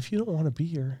and say, if you don't want to be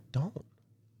here, don't.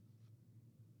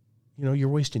 You know, you're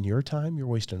wasting your time. You're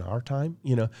wasting our time.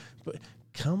 You know, but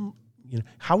come, you know,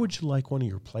 how would you like one of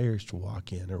your players to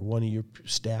walk in or one of your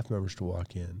staff members to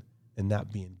walk in and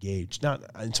not be engaged?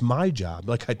 It's my job.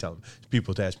 Like I tell them,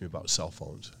 people to ask me about cell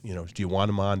phones. You know, do you want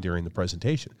them on during the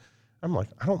presentation? I'm like,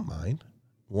 I don't mind.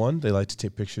 One, they like to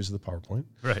take pictures of the PowerPoint.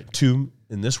 Right. Two,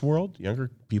 in this world, younger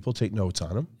people take notes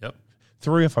on them. Yep.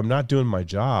 Three, if I'm not doing my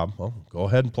job, well, go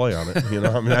ahead and play on it. You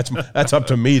know, I mean, that's up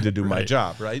to me to do my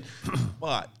job, right?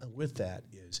 But with that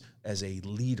is, as a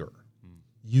leader,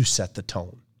 you set the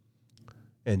tone,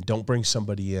 and don't bring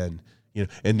somebody in, you know.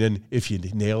 And then if you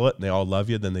nail it and they all love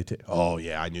you, then they take, oh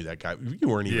yeah, I knew that guy. You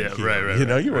weren't even here. Right, you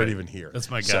know, you weren't even here.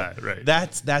 That's my guy. So right.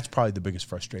 That's probably the biggest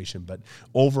frustration. But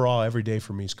overall, every day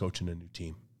for me is coaching a new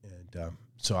team, and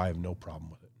so I have no problem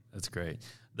with it. That's great.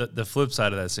 The flip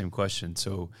side of that same question.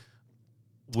 So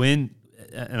when,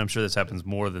 and I'm sure this happens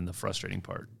more than the frustrating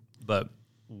part, but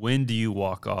when do you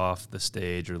walk off the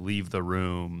stage or leave the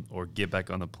room or get back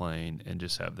on the plane and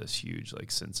just have this huge like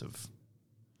sense of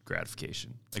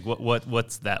gratification? Like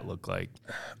what's that look like?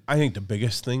 I think the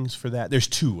biggest things for that, there's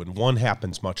two, and one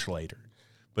happens much later.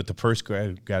 But the first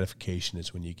gratification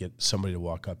is when you get somebody to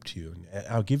walk up to you. And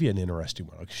I'll give you an interesting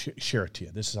one. I'll share it to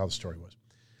you. This is how the story was.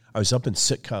 I was up in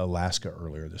Sitka, Alaska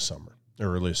earlier this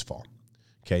fall.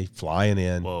 Okay, flying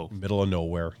in, Whoa. Middle of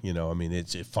nowhere. You know, I mean,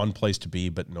 it's a fun place to be,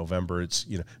 but November, it's,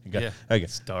 you know,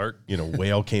 it's dark. You know,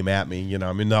 whale came at me, you know,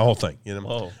 I mean, the whole thing, you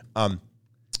know. Whoa.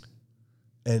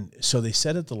 And so they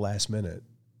said at the last minute,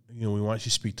 you know, we want you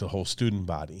to speak to the whole student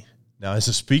body. Now, as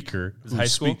a speaker, high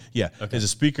school? Okay. As a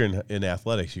speaker in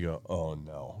athletics, you go, oh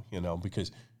no, you know, because,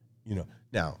 you know,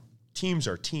 now teams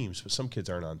are teams, but some kids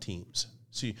aren't on teams.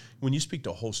 See, when you speak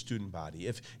to a whole student body,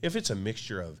 if it's a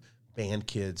mixture of band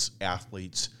kids,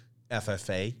 athletes,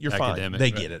 FFA, you're Academic, fine. They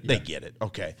right? get it. Yeah. They get it.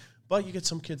 Okay. But you get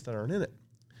some kids that aren't in it.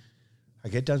 I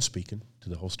get done speaking to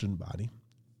the whole student body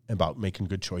about making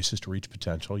good choices to reach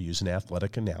potential, using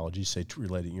athletic analogies, say, to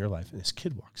relate it in your life. And this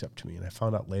kid walks up to me, and I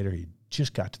found out later he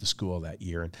just got to the school that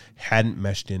year and hadn't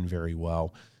meshed in very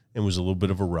well and was a little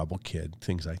bit of a rebel kid,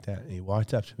 things like that. And he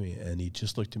walked up to me, and he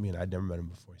just looked at me, and I'd never met him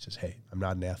before. He says, hey, I'm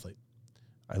not an athlete.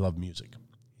 I love music.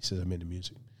 He says, I'm into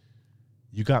music.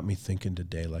 You got me thinking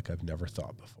today like I've never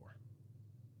thought before.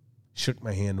 Shook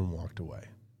my hand and walked away.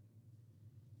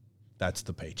 That's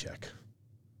the paycheck.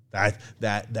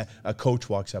 That a coach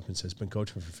walks up and says, been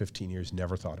coaching for 15 years,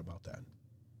 never thought about that.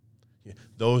 Yeah,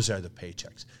 those are the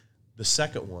paychecks. The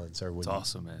second ones are when It's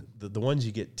awesome, man. The ones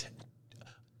you get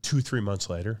 2-3 months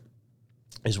later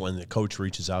is when the coach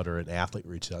reaches out or an athlete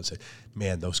reaches out and says,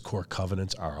 man, those core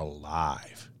covenants are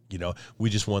alive. You know, we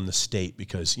just won the state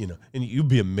because, you know, and you'd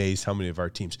be amazed how many of our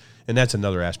teams, and that's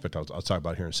another aspect I'll talk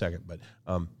about here in a second, but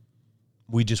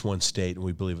we just won state, and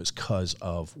we believe it's because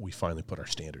of we finally put our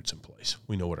standards in place.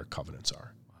 We know what our covenants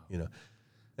are, you know.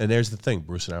 And there's the thing,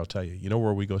 Bruce and I will tell you, you know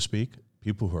where we go speak?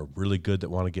 People who are really good that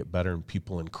want to get better and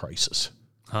people in crisis.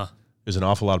 Huh. There's an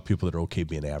awful lot of people that are okay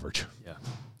being average.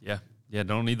 Yeah,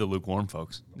 don't need the lukewarm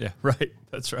folks. Yeah, right.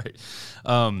 That's right.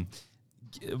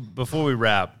 Before we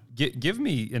wrap, give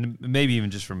me, and maybe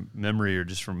even just from memory or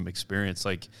just from experience,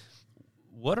 like,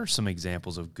 what are some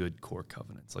examples of good core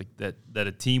covenants? Like that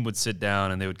a team would sit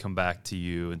down and they would come back to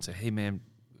you and say,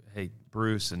 hey,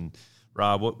 Bruce and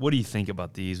Rob, what do you think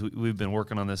about these? We've been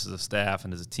working on this as a staff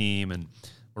and as a team, and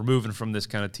we're moving from this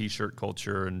kind of T-shirt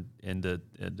culture and into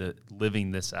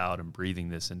living this out and breathing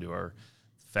this into our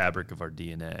fabric of our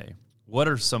DNA. What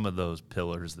are some of those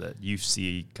pillars that you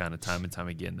see kind of time and time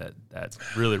again that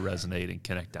really resonate and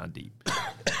connect down deep?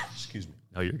 Excuse me.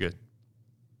 Oh, you're good.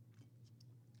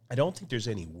 I don't think there's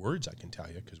any words I can tell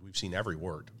you because we've seen every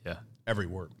word. Yeah. Every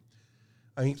word.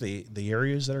 I think the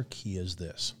areas that are key is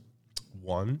this.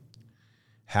 One,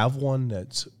 have one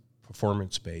that's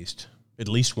performance-based, at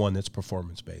least one that's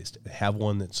performance-based. Have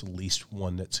one that's at least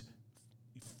one that's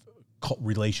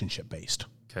relationship-based.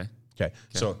 Okay.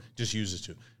 So just use this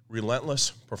two.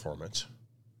 Relentless performance,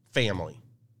 family,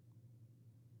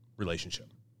 relationship.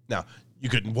 Now, you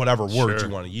could, whatever words you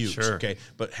want to use, okay?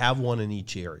 But have one in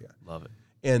each area. Love it.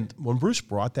 And when Bruce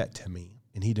brought that to me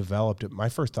and he developed it, my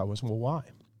first thought was, well, why?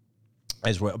 I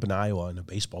was up in Iowa and a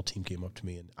baseball team came up to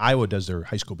me, and Iowa does their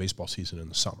high school baseball season in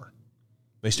the summer.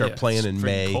 They start playing in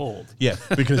May. Cold. Yeah,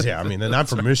 because, I mean, and I'm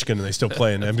from Michigan and they still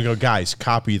play. And we go, guys,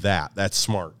 copy that. That's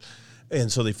smart. And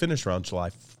so they finished around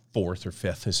July 4th or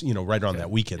 5th, is, right around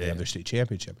that weekend, they have their state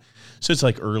championship. So it's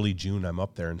like early June, I'm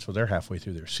up there, and so they're halfway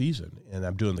through their season, and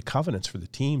I'm doing the covenants for the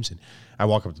teams, and I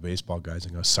walk up to the baseball guys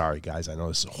and go, sorry, guys, I know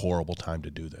this is a horrible time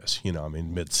to do this,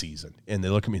 mid-season. And they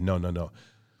look at me, no.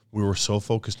 We were so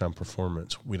focused on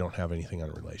performance, we don't have anything on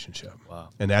a relationship. Wow.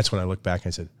 And that's when I look back and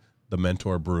I said, the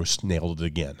mentor, Bruce, nailed it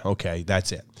again. Okay,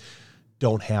 that's it.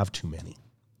 Don't have too many.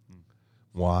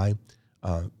 Why?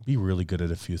 Be really good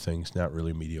at a few things, not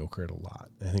really mediocre at a lot.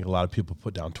 I think a lot of people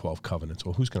put down 12 covenants.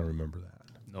 Well, who's going to remember that?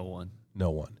 No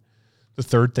one. The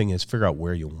third thing is figure out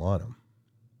where you want them.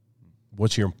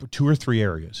 What's your 2 or 3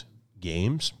 areas?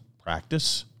 Games,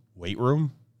 practice, weight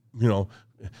room,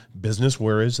 business,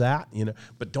 where is that?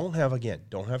 But don't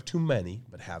have too many,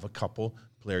 but have a couple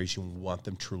areas you want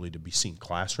them truly to be seen.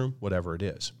 Classroom, whatever it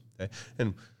is. Okay?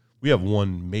 And we have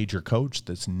one major coach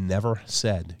that's never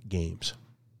said games,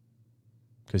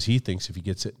 because he thinks if he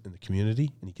gets it in the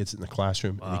community and he gets it in the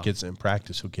classroom and he gets it in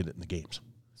practice, he'll get it in the games.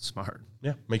 Smart.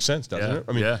 Yeah, makes sense, doesn't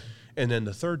it? Yeah. And then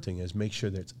the third thing is make sure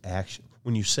that it's action.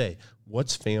 When you say,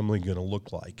 what's family going to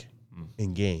look like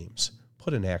in games,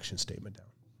 put an action statement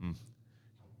down.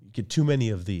 You get too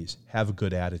many of these, have a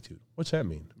good attitude. What's that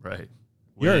mean? Right.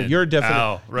 Your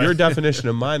definition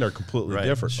and mine are completely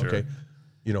different. Sure. Okay,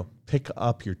 pick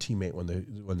up your teammate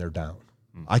when they're down.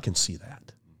 I can see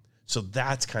that. So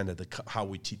that's kind of how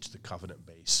we teach the covenant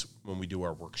base when we do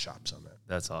our workshops on that.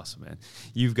 That's awesome, man.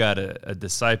 You've got a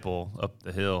disciple up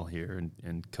the hill here,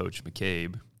 and Coach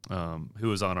McCabe, who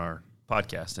was on our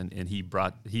podcast, and he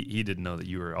he didn't know that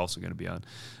you were also going to be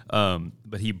on,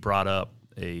 but he brought up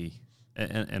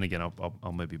and again,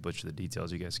 I'll maybe butcher the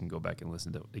details. You guys can go back and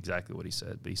listen to exactly what he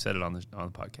said, but he said it on the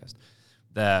podcast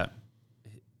that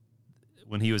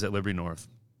when he was at Liberty North,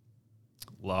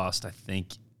 lost, I think,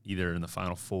 either in the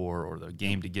Final Four or the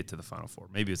game to get to the Final Four.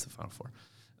 Maybe it's the Final Four,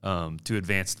 to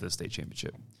advance to the state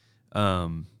championship.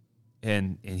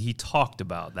 And he talked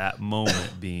about that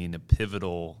moment being a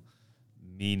pivotal,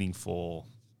 meaningful,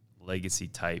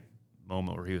 legacy-type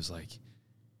moment where he was like,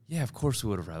 yeah, of course we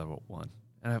would have rather won.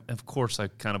 And of course I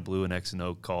kind of blew an X and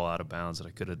O call out of bounds that I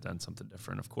could have done something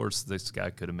different. Of course this guy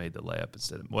could have made the layup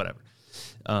instead of whatever.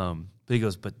 But he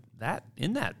goes, but that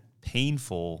in that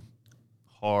painful,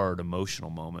 hard,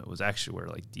 emotional moment was actually where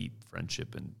like deep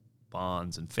friendship and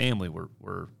bonds and family were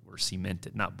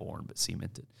cemented, not born, but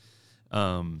cemented.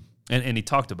 And he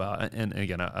talked about, and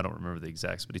again, I don't remember the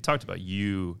exacts, but he talked about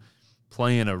you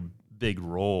playing a big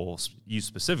role, you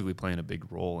specifically playing a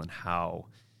big role in how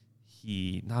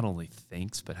he not only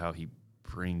thinks, but how he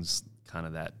brings kind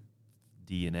of that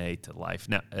DNA to life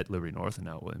now at Liberty North and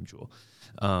now at William Jewell.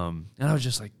 And I was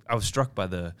just like, I was struck by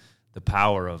the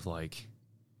power of like,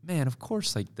 man, of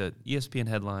course, like the ESPN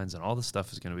headlines and all this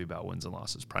stuff is going to be about wins and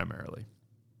losses primarily.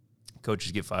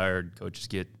 Coaches get fired, coaches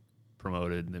get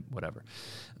promoted, and whatever.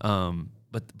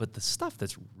 But the stuff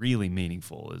that's really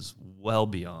meaningful is well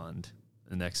beyond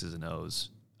the X's and O's.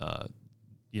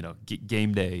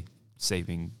 Game day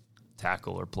saving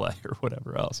tackle or play or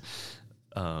whatever else.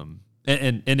 And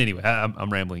anyway,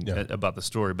 I'm rambling about the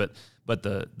story, but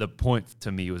the point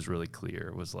to me was really clear.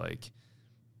 It was like,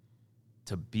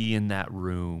 to be in that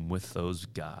room with those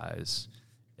guys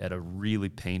at a really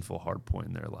painful, hard point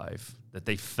in their life, that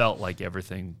they felt like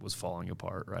everything was falling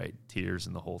apart, right? Tears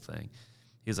and the whole thing.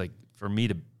 He's like, for me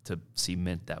to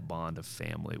cement that bond of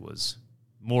family was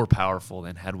more powerful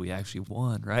than had we actually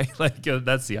won, right? Like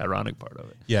that's the ironic part of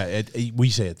it. Yeah, we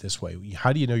say it this way.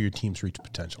 How do you know your team's reached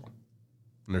potential?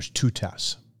 And there's 2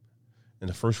 tests. And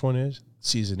the first one is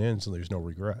season ends and there's no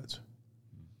regrets.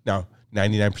 Now,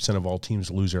 99% of all teams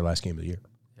lose their last game of the year.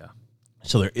 Yeah.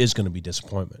 So there is going to be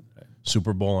disappointment. Right.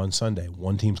 Super Bowl on Sunday,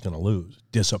 one team's going to lose.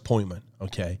 Disappointment,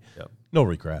 okay? Yep. No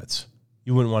regrets.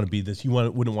 You wouldn't want to be this. You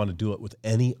wouldn't want to do it with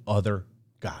any other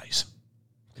guys,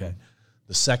 okay?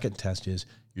 The second test is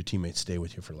your teammates stay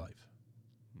with you for life.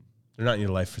 They're not in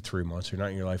your life for 3 months. They're not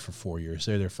in your life for 4 years.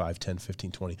 They're there 5, 10,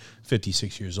 15, 20,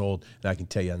 56 years old. And I can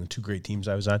tell you on the 2 great teams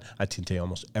I was on, I can tell you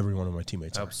almost every one of my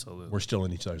teammates Absolutely. We're still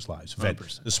in each other's lives.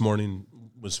 100%. This morning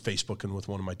was Facebooking with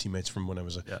one of my teammates from when I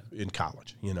was in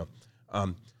college,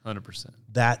 100%.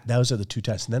 Those are the 2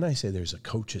 tests. And then I say there's a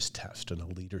coach's test and a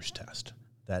leader's test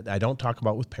that I don't talk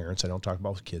about with parents. I don't talk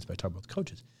about with kids, but I talk about with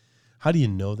coaches. How do you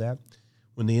know that?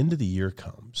 When the end of the year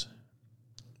comes,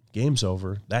 game's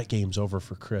over. That game's over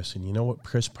for Chris. And you know what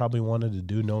Chris probably wanted to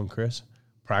do, knowing Chris?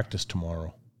 Practice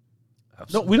tomorrow.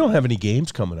 Absolutely. No, we don't have any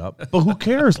games coming up, but who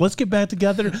cares? Let's get back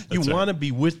together. You want to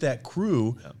be with that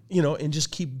crew, and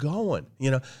just keep going.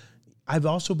 I've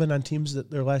also been on teams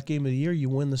that their last game of the year, you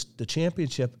win the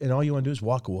championship, and all you want to do is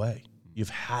walk away. You've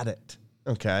had it.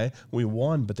 Okay, we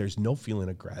won, but there's no feeling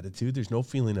of gratitude. There's no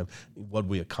feeling of what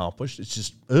we accomplished. It's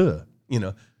just,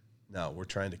 No, we're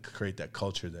trying to create that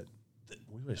culture that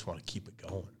we just want to keep it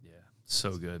going. Yeah,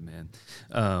 so good, man.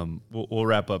 We'll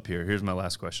wrap up here. Here's my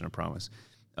last question, I promise.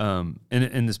 And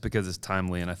this because it's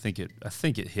timely, and I think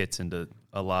it hits into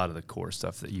a lot of the core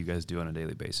stuff that you guys do on a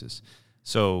daily basis.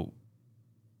 So,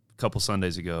 a couple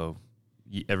Sundays ago,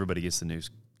 everybody gets the news: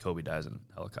 Kobe dies in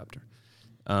a helicopter.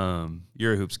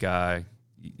 You're a hoops guy,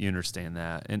 you understand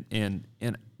that, and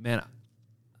man,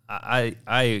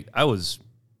 I was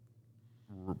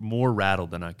more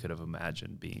rattled than I could have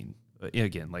imagined being.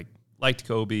 Again, liked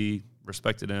Kobe,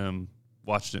 respected him,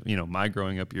 watched him. My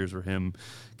growing up years were him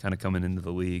kind of coming into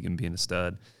the league and being a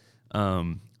stud.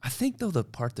 I think though the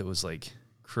part that was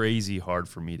crazy hard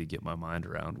for me to get my mind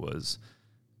around was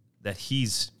that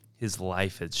his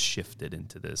life had shifted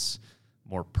into this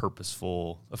more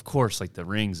purposeful, of course, the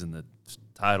rings and the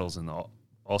titles and the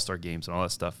All-Star games and all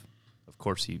that stuff, of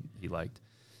course he liked,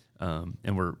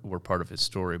 and we're part of his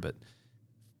story. But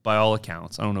by all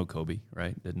accounts, I don't know Kobe,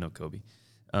 right? Didn't know Kobe.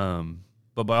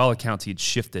 But by all accounts, he'd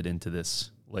shifted into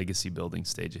this legacy building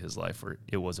stage of his life where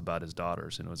it was about his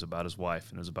daughters and it was about his wife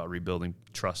and it was about rebuilding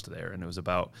trust there and it was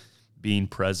about being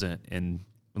present and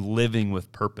living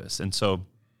with purpose. And so,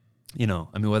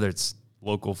 whether it's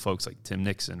local folks like Tim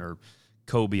Nixon or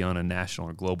Kobe on a national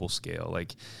or global scale,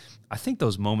 I think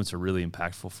those moments are really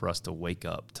impactful for us to wake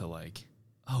up to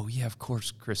oh yeah, of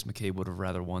course Chris McCabe would have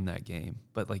rather won that game,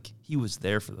 but he was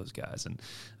there for those guys, and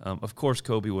of course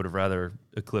Kobe would have rather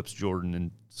eclipsed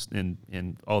Jordan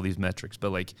in all these metrics,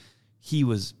 but he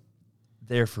was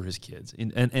there for his kids,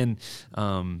 and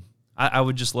I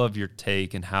would just love your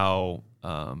take and how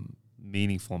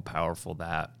meaningful and powerful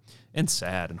that, and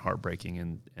sad and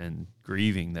heartbreaking and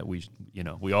grieving that we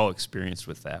all experienced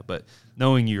with that. But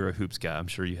knowing you're a hoops guy, I'm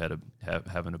sure you had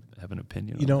have an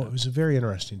opinion. It was a very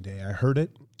interesting day. I heard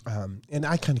it, and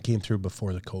I kind of came through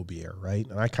before the Kobe era, right?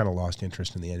 And I kind of lost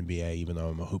interest in the NBA, even though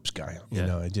I'm a hoops guy.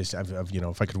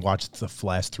 If I could watch the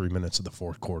last 3 minutes of the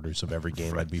fourth quarters of every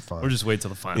game, I'd be fine. Or just wait till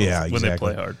the finals when they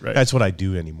play hard, right? That's what I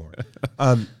do anymore.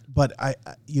 But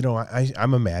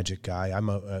I'm a Magic guy. I'm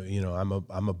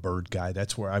a Bird guy.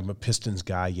 That's where I'm a Pistons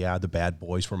guy. Yeah, the Bad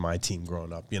Boys were my team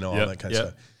growing up. All that kind of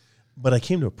stuff. But I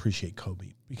came to appreciate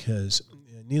Kobe because,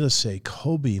 needless to say,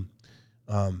 Kobe,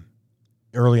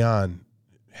 early on,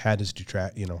 had his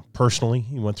personally,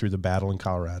 he went through the battle in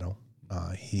Colorado.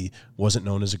 He wasn't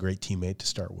known as a great teammate to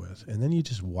start with, and then you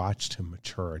just watched him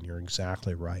mature. And you're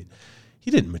exactly right.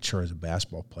 He didn't mature as a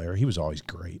basketball player. He was always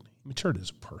great. He matured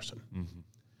as a person. Mm-hmm.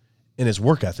 And his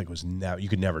work ethic was you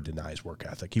could never deny his work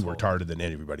ethic. He worked harder than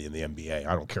everybody in the NBA.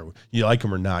 I don't care. You like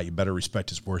him or not, you better respect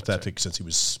his work ethic since he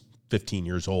was 15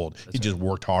 years old. He just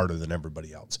worked harder than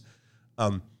everybody else.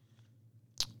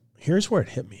 Here's where it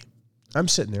hit me. I'm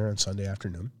sitting there on Sunday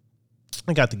afternoon.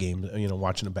 I got the game,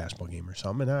 watching a basketball game or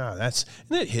something. And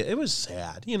it was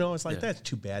sad. It's that's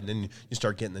too bad. And then you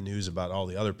start getting the news about all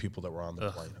the other people that were on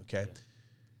the plane, okay?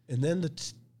 And then the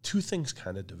two things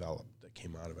kind of developed that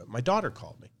came out of it. My daughter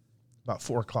called me about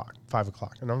 5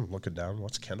 o'clock, and I'm looking down.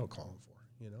 What's Kendall calling for?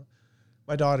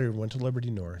 My daughter went to Liberty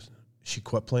North. She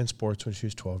quit playing sports when she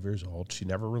was 12 years old. She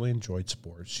never really enjoyed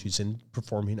sports. She's in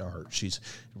performing art. She's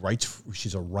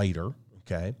a writer,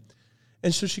 okay?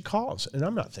 And so she calls, and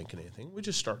I'm not thinking anything. We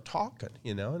just start talking,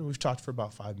 and we've talked for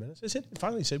about 5 minutes.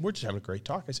 Finally said, we're just having a great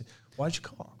talk. I said, why'd you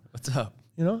call? What's up?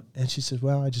 And she said,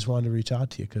 well, I just wanted to reach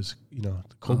out to you because, the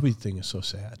Kobe thing is so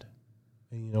sad.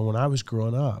 And, when I was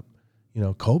growing up,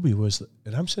 Kobe was,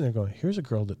 and I'm sitting there going, here's a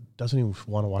girl that doesn't even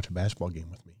want to watch a basketball game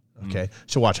with me, okay?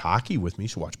 She'll watch hockey with me.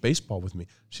 She'll watch baseball with me.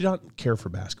 She doesn't care for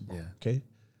basketball, okay?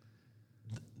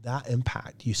 That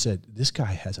impact, you said, this guy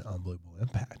has an unbelievable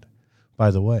impact. By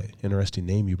the way, interesting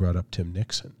name, you brought up Tim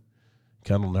Nixon.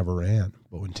 Kendall never ran,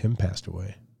 but when Tim passed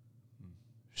away,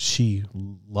 she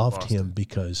loved him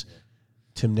because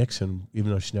Tim Nixon, even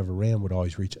though she never ran, would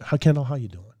always reach out. Kendall, how you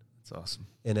doing? That's awesome.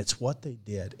 And it's what they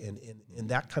did. And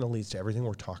that kind of leads to everything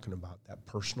we're talking about, that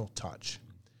personal touch.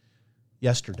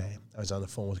 Yesterday, I was on the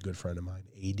phone with a good friend of mine,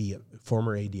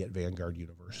 former AD at Vanguard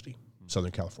University,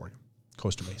 Southern California,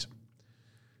 Costa Mesa.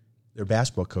 Their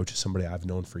basketball coach is somebody I've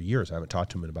known for years. I haven't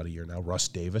talked to him in about a year now. Russ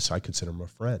Davis, I consider him a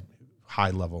friend.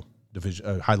 High-level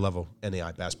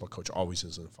NAI basketball coach, always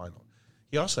is in the final.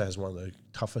 He also has one of the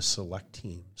toughest select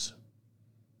teams,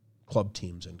 club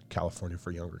teams in California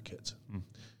for younger kids.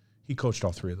 He coached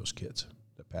all three of those kids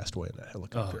that passed away in that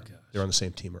helicopter. They were on the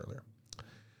same team earlier.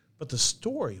 But the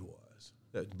story was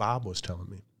that Bob was telling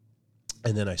me,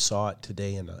 and then I saw it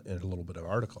today in a little bit of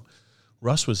article.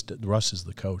 Russ is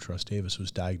the coach. Russ Davis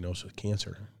was diagnosed with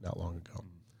cancer not long ago.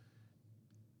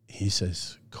 he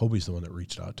says Kobe's the one that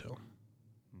reached out to him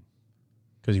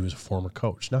because he was a former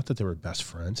coach. Not that they were best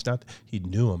friends. Not that he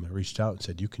knew him and reached out and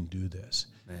said, you can do this.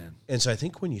 Man. And so I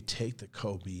think when you take the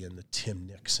Kobe and the Tim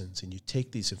Nixons and you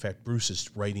take these, in fact, Bruce is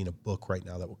writing a book right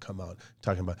now that will come out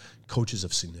talking about coaches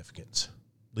of significance,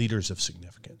 leaders of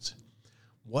significance.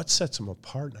 What sets them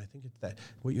apart? And I think it's that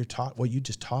what you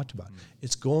just talked about.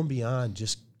 It's going beyond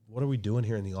just what are we doing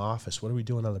here in the office? What are we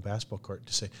doing on the basketball court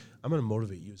to say, I'm going to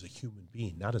motivate you as a human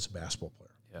being, not as a basketball player.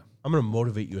 Yeah. I'm going to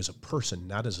motivate you as a person,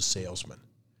 not as a salesman.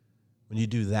 When you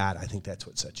do that, I think that's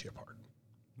what sets you apart.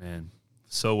 Man,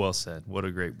 so well said. What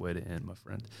a great way to end, my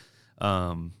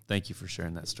friend. Thank you for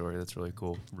sharing that story. That's really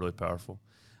cool, really powerful.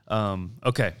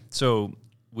 Okay, so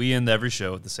we end every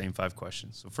show with the same 5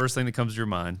 questions. So first thing that comes to your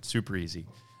mind, super easy.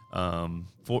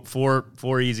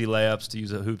 Four easy layups, to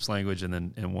use a hoops language,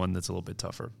 and one that's a little bit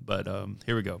tougher. But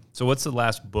here we go. So what's the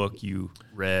last book you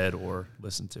read or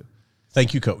listened to?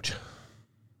 Thank You, Coach.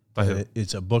 By who?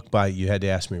 It's a book by, you had to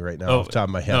ask me right now off the top of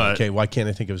my head. No, okay, why can't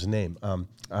I think of his name?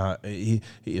 He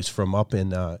is from up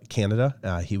in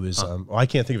Canada. He was, I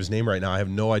can't think of his name right now. I have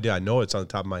no idea. I know it's on the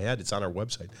top of my head. It's on our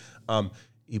website.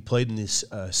 He played in this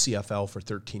CFL for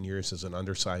 13 years as an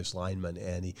undersized lineman,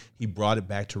 and he brought it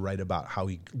back to write about how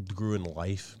he grew in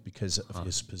life because of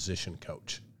his position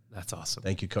coach. That's awesome.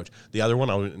 Thank you, Coach. The other one,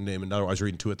 I'll name another one. I was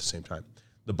reading 2 at the same time.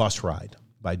 The Bus Ride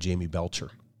by Jamie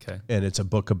Belcher. Okay. And it's a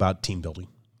book about team building.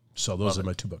 So those are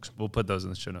my 2 books. We'll put those in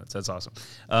the show notes. That's awesome.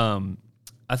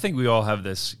 I think we all have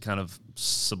this kind of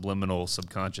subliminal,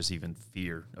 subconscious, even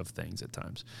fear of things at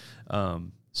times.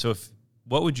 So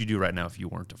what would you do right now if you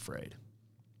weren't afraid?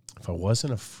 If I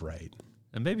wasn't afraid.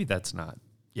 And maybe that's not.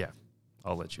 Yeah,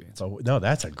 I'll let you answer. No,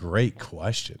 that's a great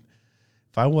question.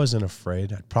 If I wasn't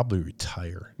afraid, I'd probably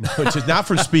retire. No, just not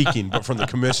from speaking, but from the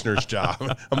commissioner's job.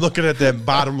 I'm looking at that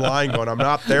bottom line going, I'm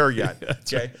not there yet.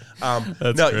 Okay. That's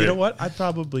no, great. You know what? I'd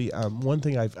probably, one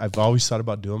thing I've always thought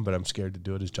about doing, but I'm scared to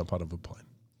do it, is jump out of a plane.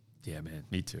 Yeah, man,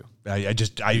 me too.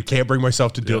 I can't bring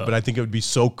myself to do it, but I think it would be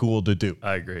so cool to do.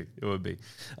 I agree. It would be.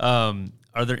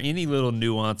 Are there any little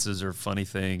nuances or funny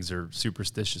things or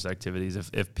superstitious activities?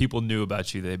 If people knew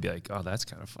about you, they'd be like, oh, that's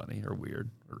kind of funny or weird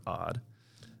or odd.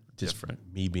 Different.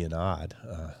 Me being odd.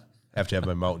 I have to have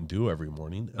my Mountain Dew every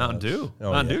morning. Mountain Dew?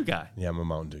 Dew guy. Yeah, I'm a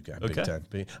Mountain Dew guy, big Okay.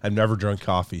 time. I've never drunk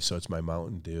coffee, so it's my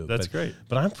Mountain Dew. That's great.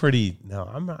 But I'm pretty,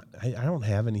 I'm not, I don't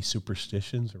have any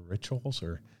superstitions or rituals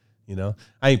or, I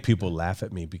think people laugh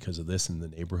at me because of this in the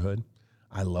neighborhood.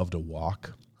 I love to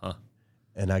walk. Huh.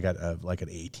 And I got like an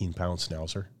 18-pound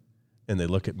schnauzer. And they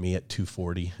look at me at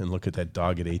 240 and look at that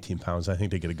dog at 18 pounds. I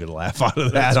think they get a good laugh out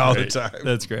of that all the time.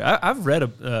 That's great. I've read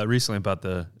recently about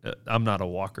I'm not a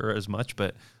walker as much,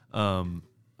 but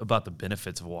about the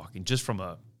benefits of walking, just from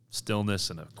a stillness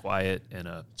and a quiet and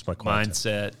a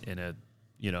mindset and a,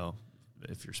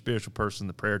 if you're a spiritual person,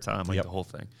 the prayer time, the whole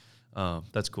thing.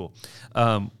 That's cool.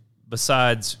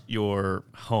 Besides your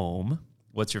home,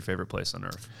 what's your favorite place on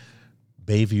earth?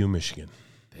 Bayview, Michigan.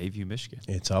 Bayview, Michigan.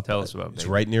 It's up. Tell us about Bayview. It's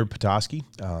right near Petoskey.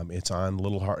 It's on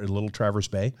Little Traverse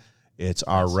Bay. It's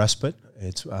our respite.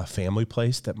 It's a family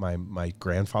place that my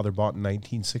grandfather bought in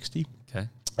 1960. Okay.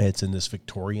 It's in this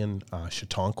Victorian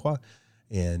Chautauqua,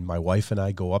 and my wife and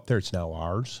I go up there. It's now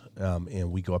ours,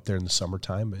 and we go up there in the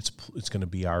summertime. It's going to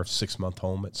be our 6-month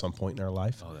home at some point in our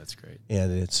life. Oh, that's great.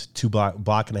 And it's 2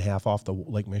 block and a half off the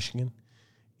Lake Michigan.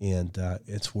 And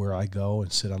it's where I go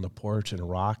and sit on the porch and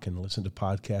rock and listen to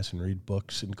podcasts and read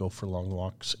books and go for long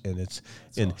walks. And it's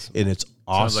awesome. And it's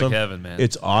awesome. Sounds like heaven, man.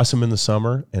 It's awesome in the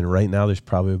summer. And right now there's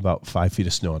probably about 5 feet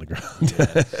of snow on the ground.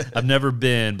 Yeah. I've never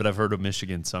been, but I've heard of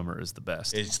Michigan summer is the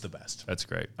best. It's the best. That's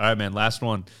great. All right, man. Last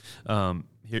one.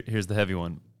 Here's the heavy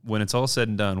one. When it's all said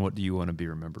and done, what do you want to be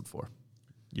remembered for?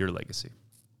 Your legacy.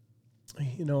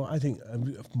 I think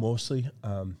mostly.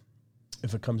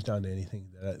 If it comes down to anything,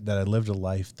 that I lived a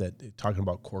life that, talking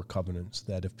about core covenants,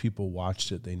 that if people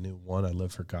watched it, they knew, 1, I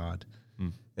live for God,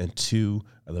 and 2,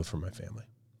 I live for my family.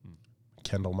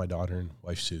 Kendall, my daughter, and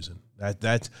wife Susan.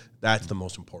 That's the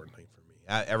most important thing for me.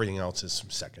 Everything else is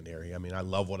secondary. I mean, I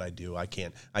love what I do. I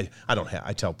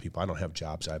tell people I don't have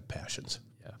jobs, I have passions.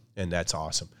 Yeah. And that's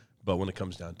awesome. But when it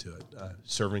comes down to it,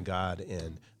 serving God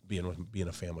and being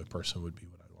a family person would be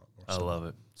what I want more. I love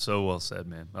it. So well said,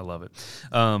 man. I love it.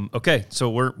 Okay,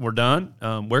 so we're done.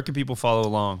 Where can people follow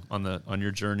along on your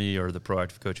journey or the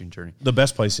proactive coaching journey? The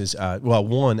best place is,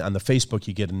 one, on the Facebook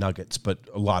you get nuggets, but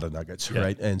a lot of nuggets,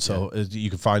 right? And so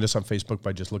you can find us on Facebook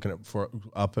by just looking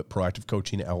up at Proactive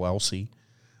Coaching LLC.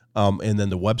 And then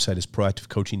the website is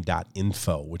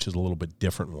proactivecoaching.info, which is a little bit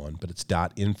different one, but it's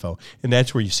 .info. And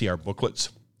that's where you see our booklets.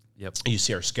 Yep. You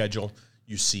see our schedule.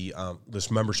 You see this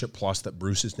membership plus that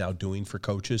Bruce is now doing for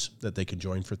coaches that they can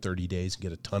join for 30 days and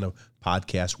get a ton of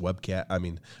podcasts,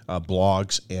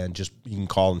 blogs, and just you can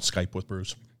call and Skype with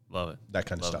Bruce. Love it. That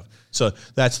kind of stuff. So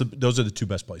those are the two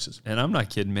best places. And I'm not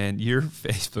kidding, man. Your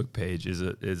Facebook page is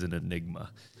an enigma.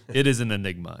 It is an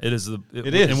enigma. It is.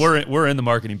 It is. And we're in the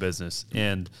marketing business,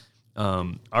 and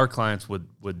our clients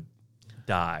would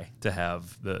die to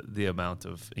have the amount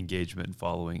of engagement and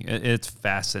following. It's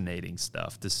fascinating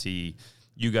stuff to see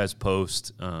you guys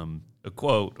post a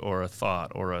quote or a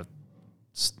thought or a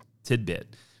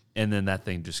tidbit, and then that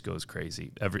thing just goes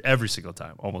crazy every single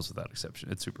time, almost without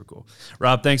exception. It's super cool.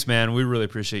 Rob, thanks, man. We really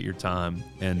appreciate your time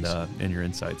and your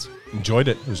insights. Enjoyed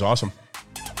it. It was awesome.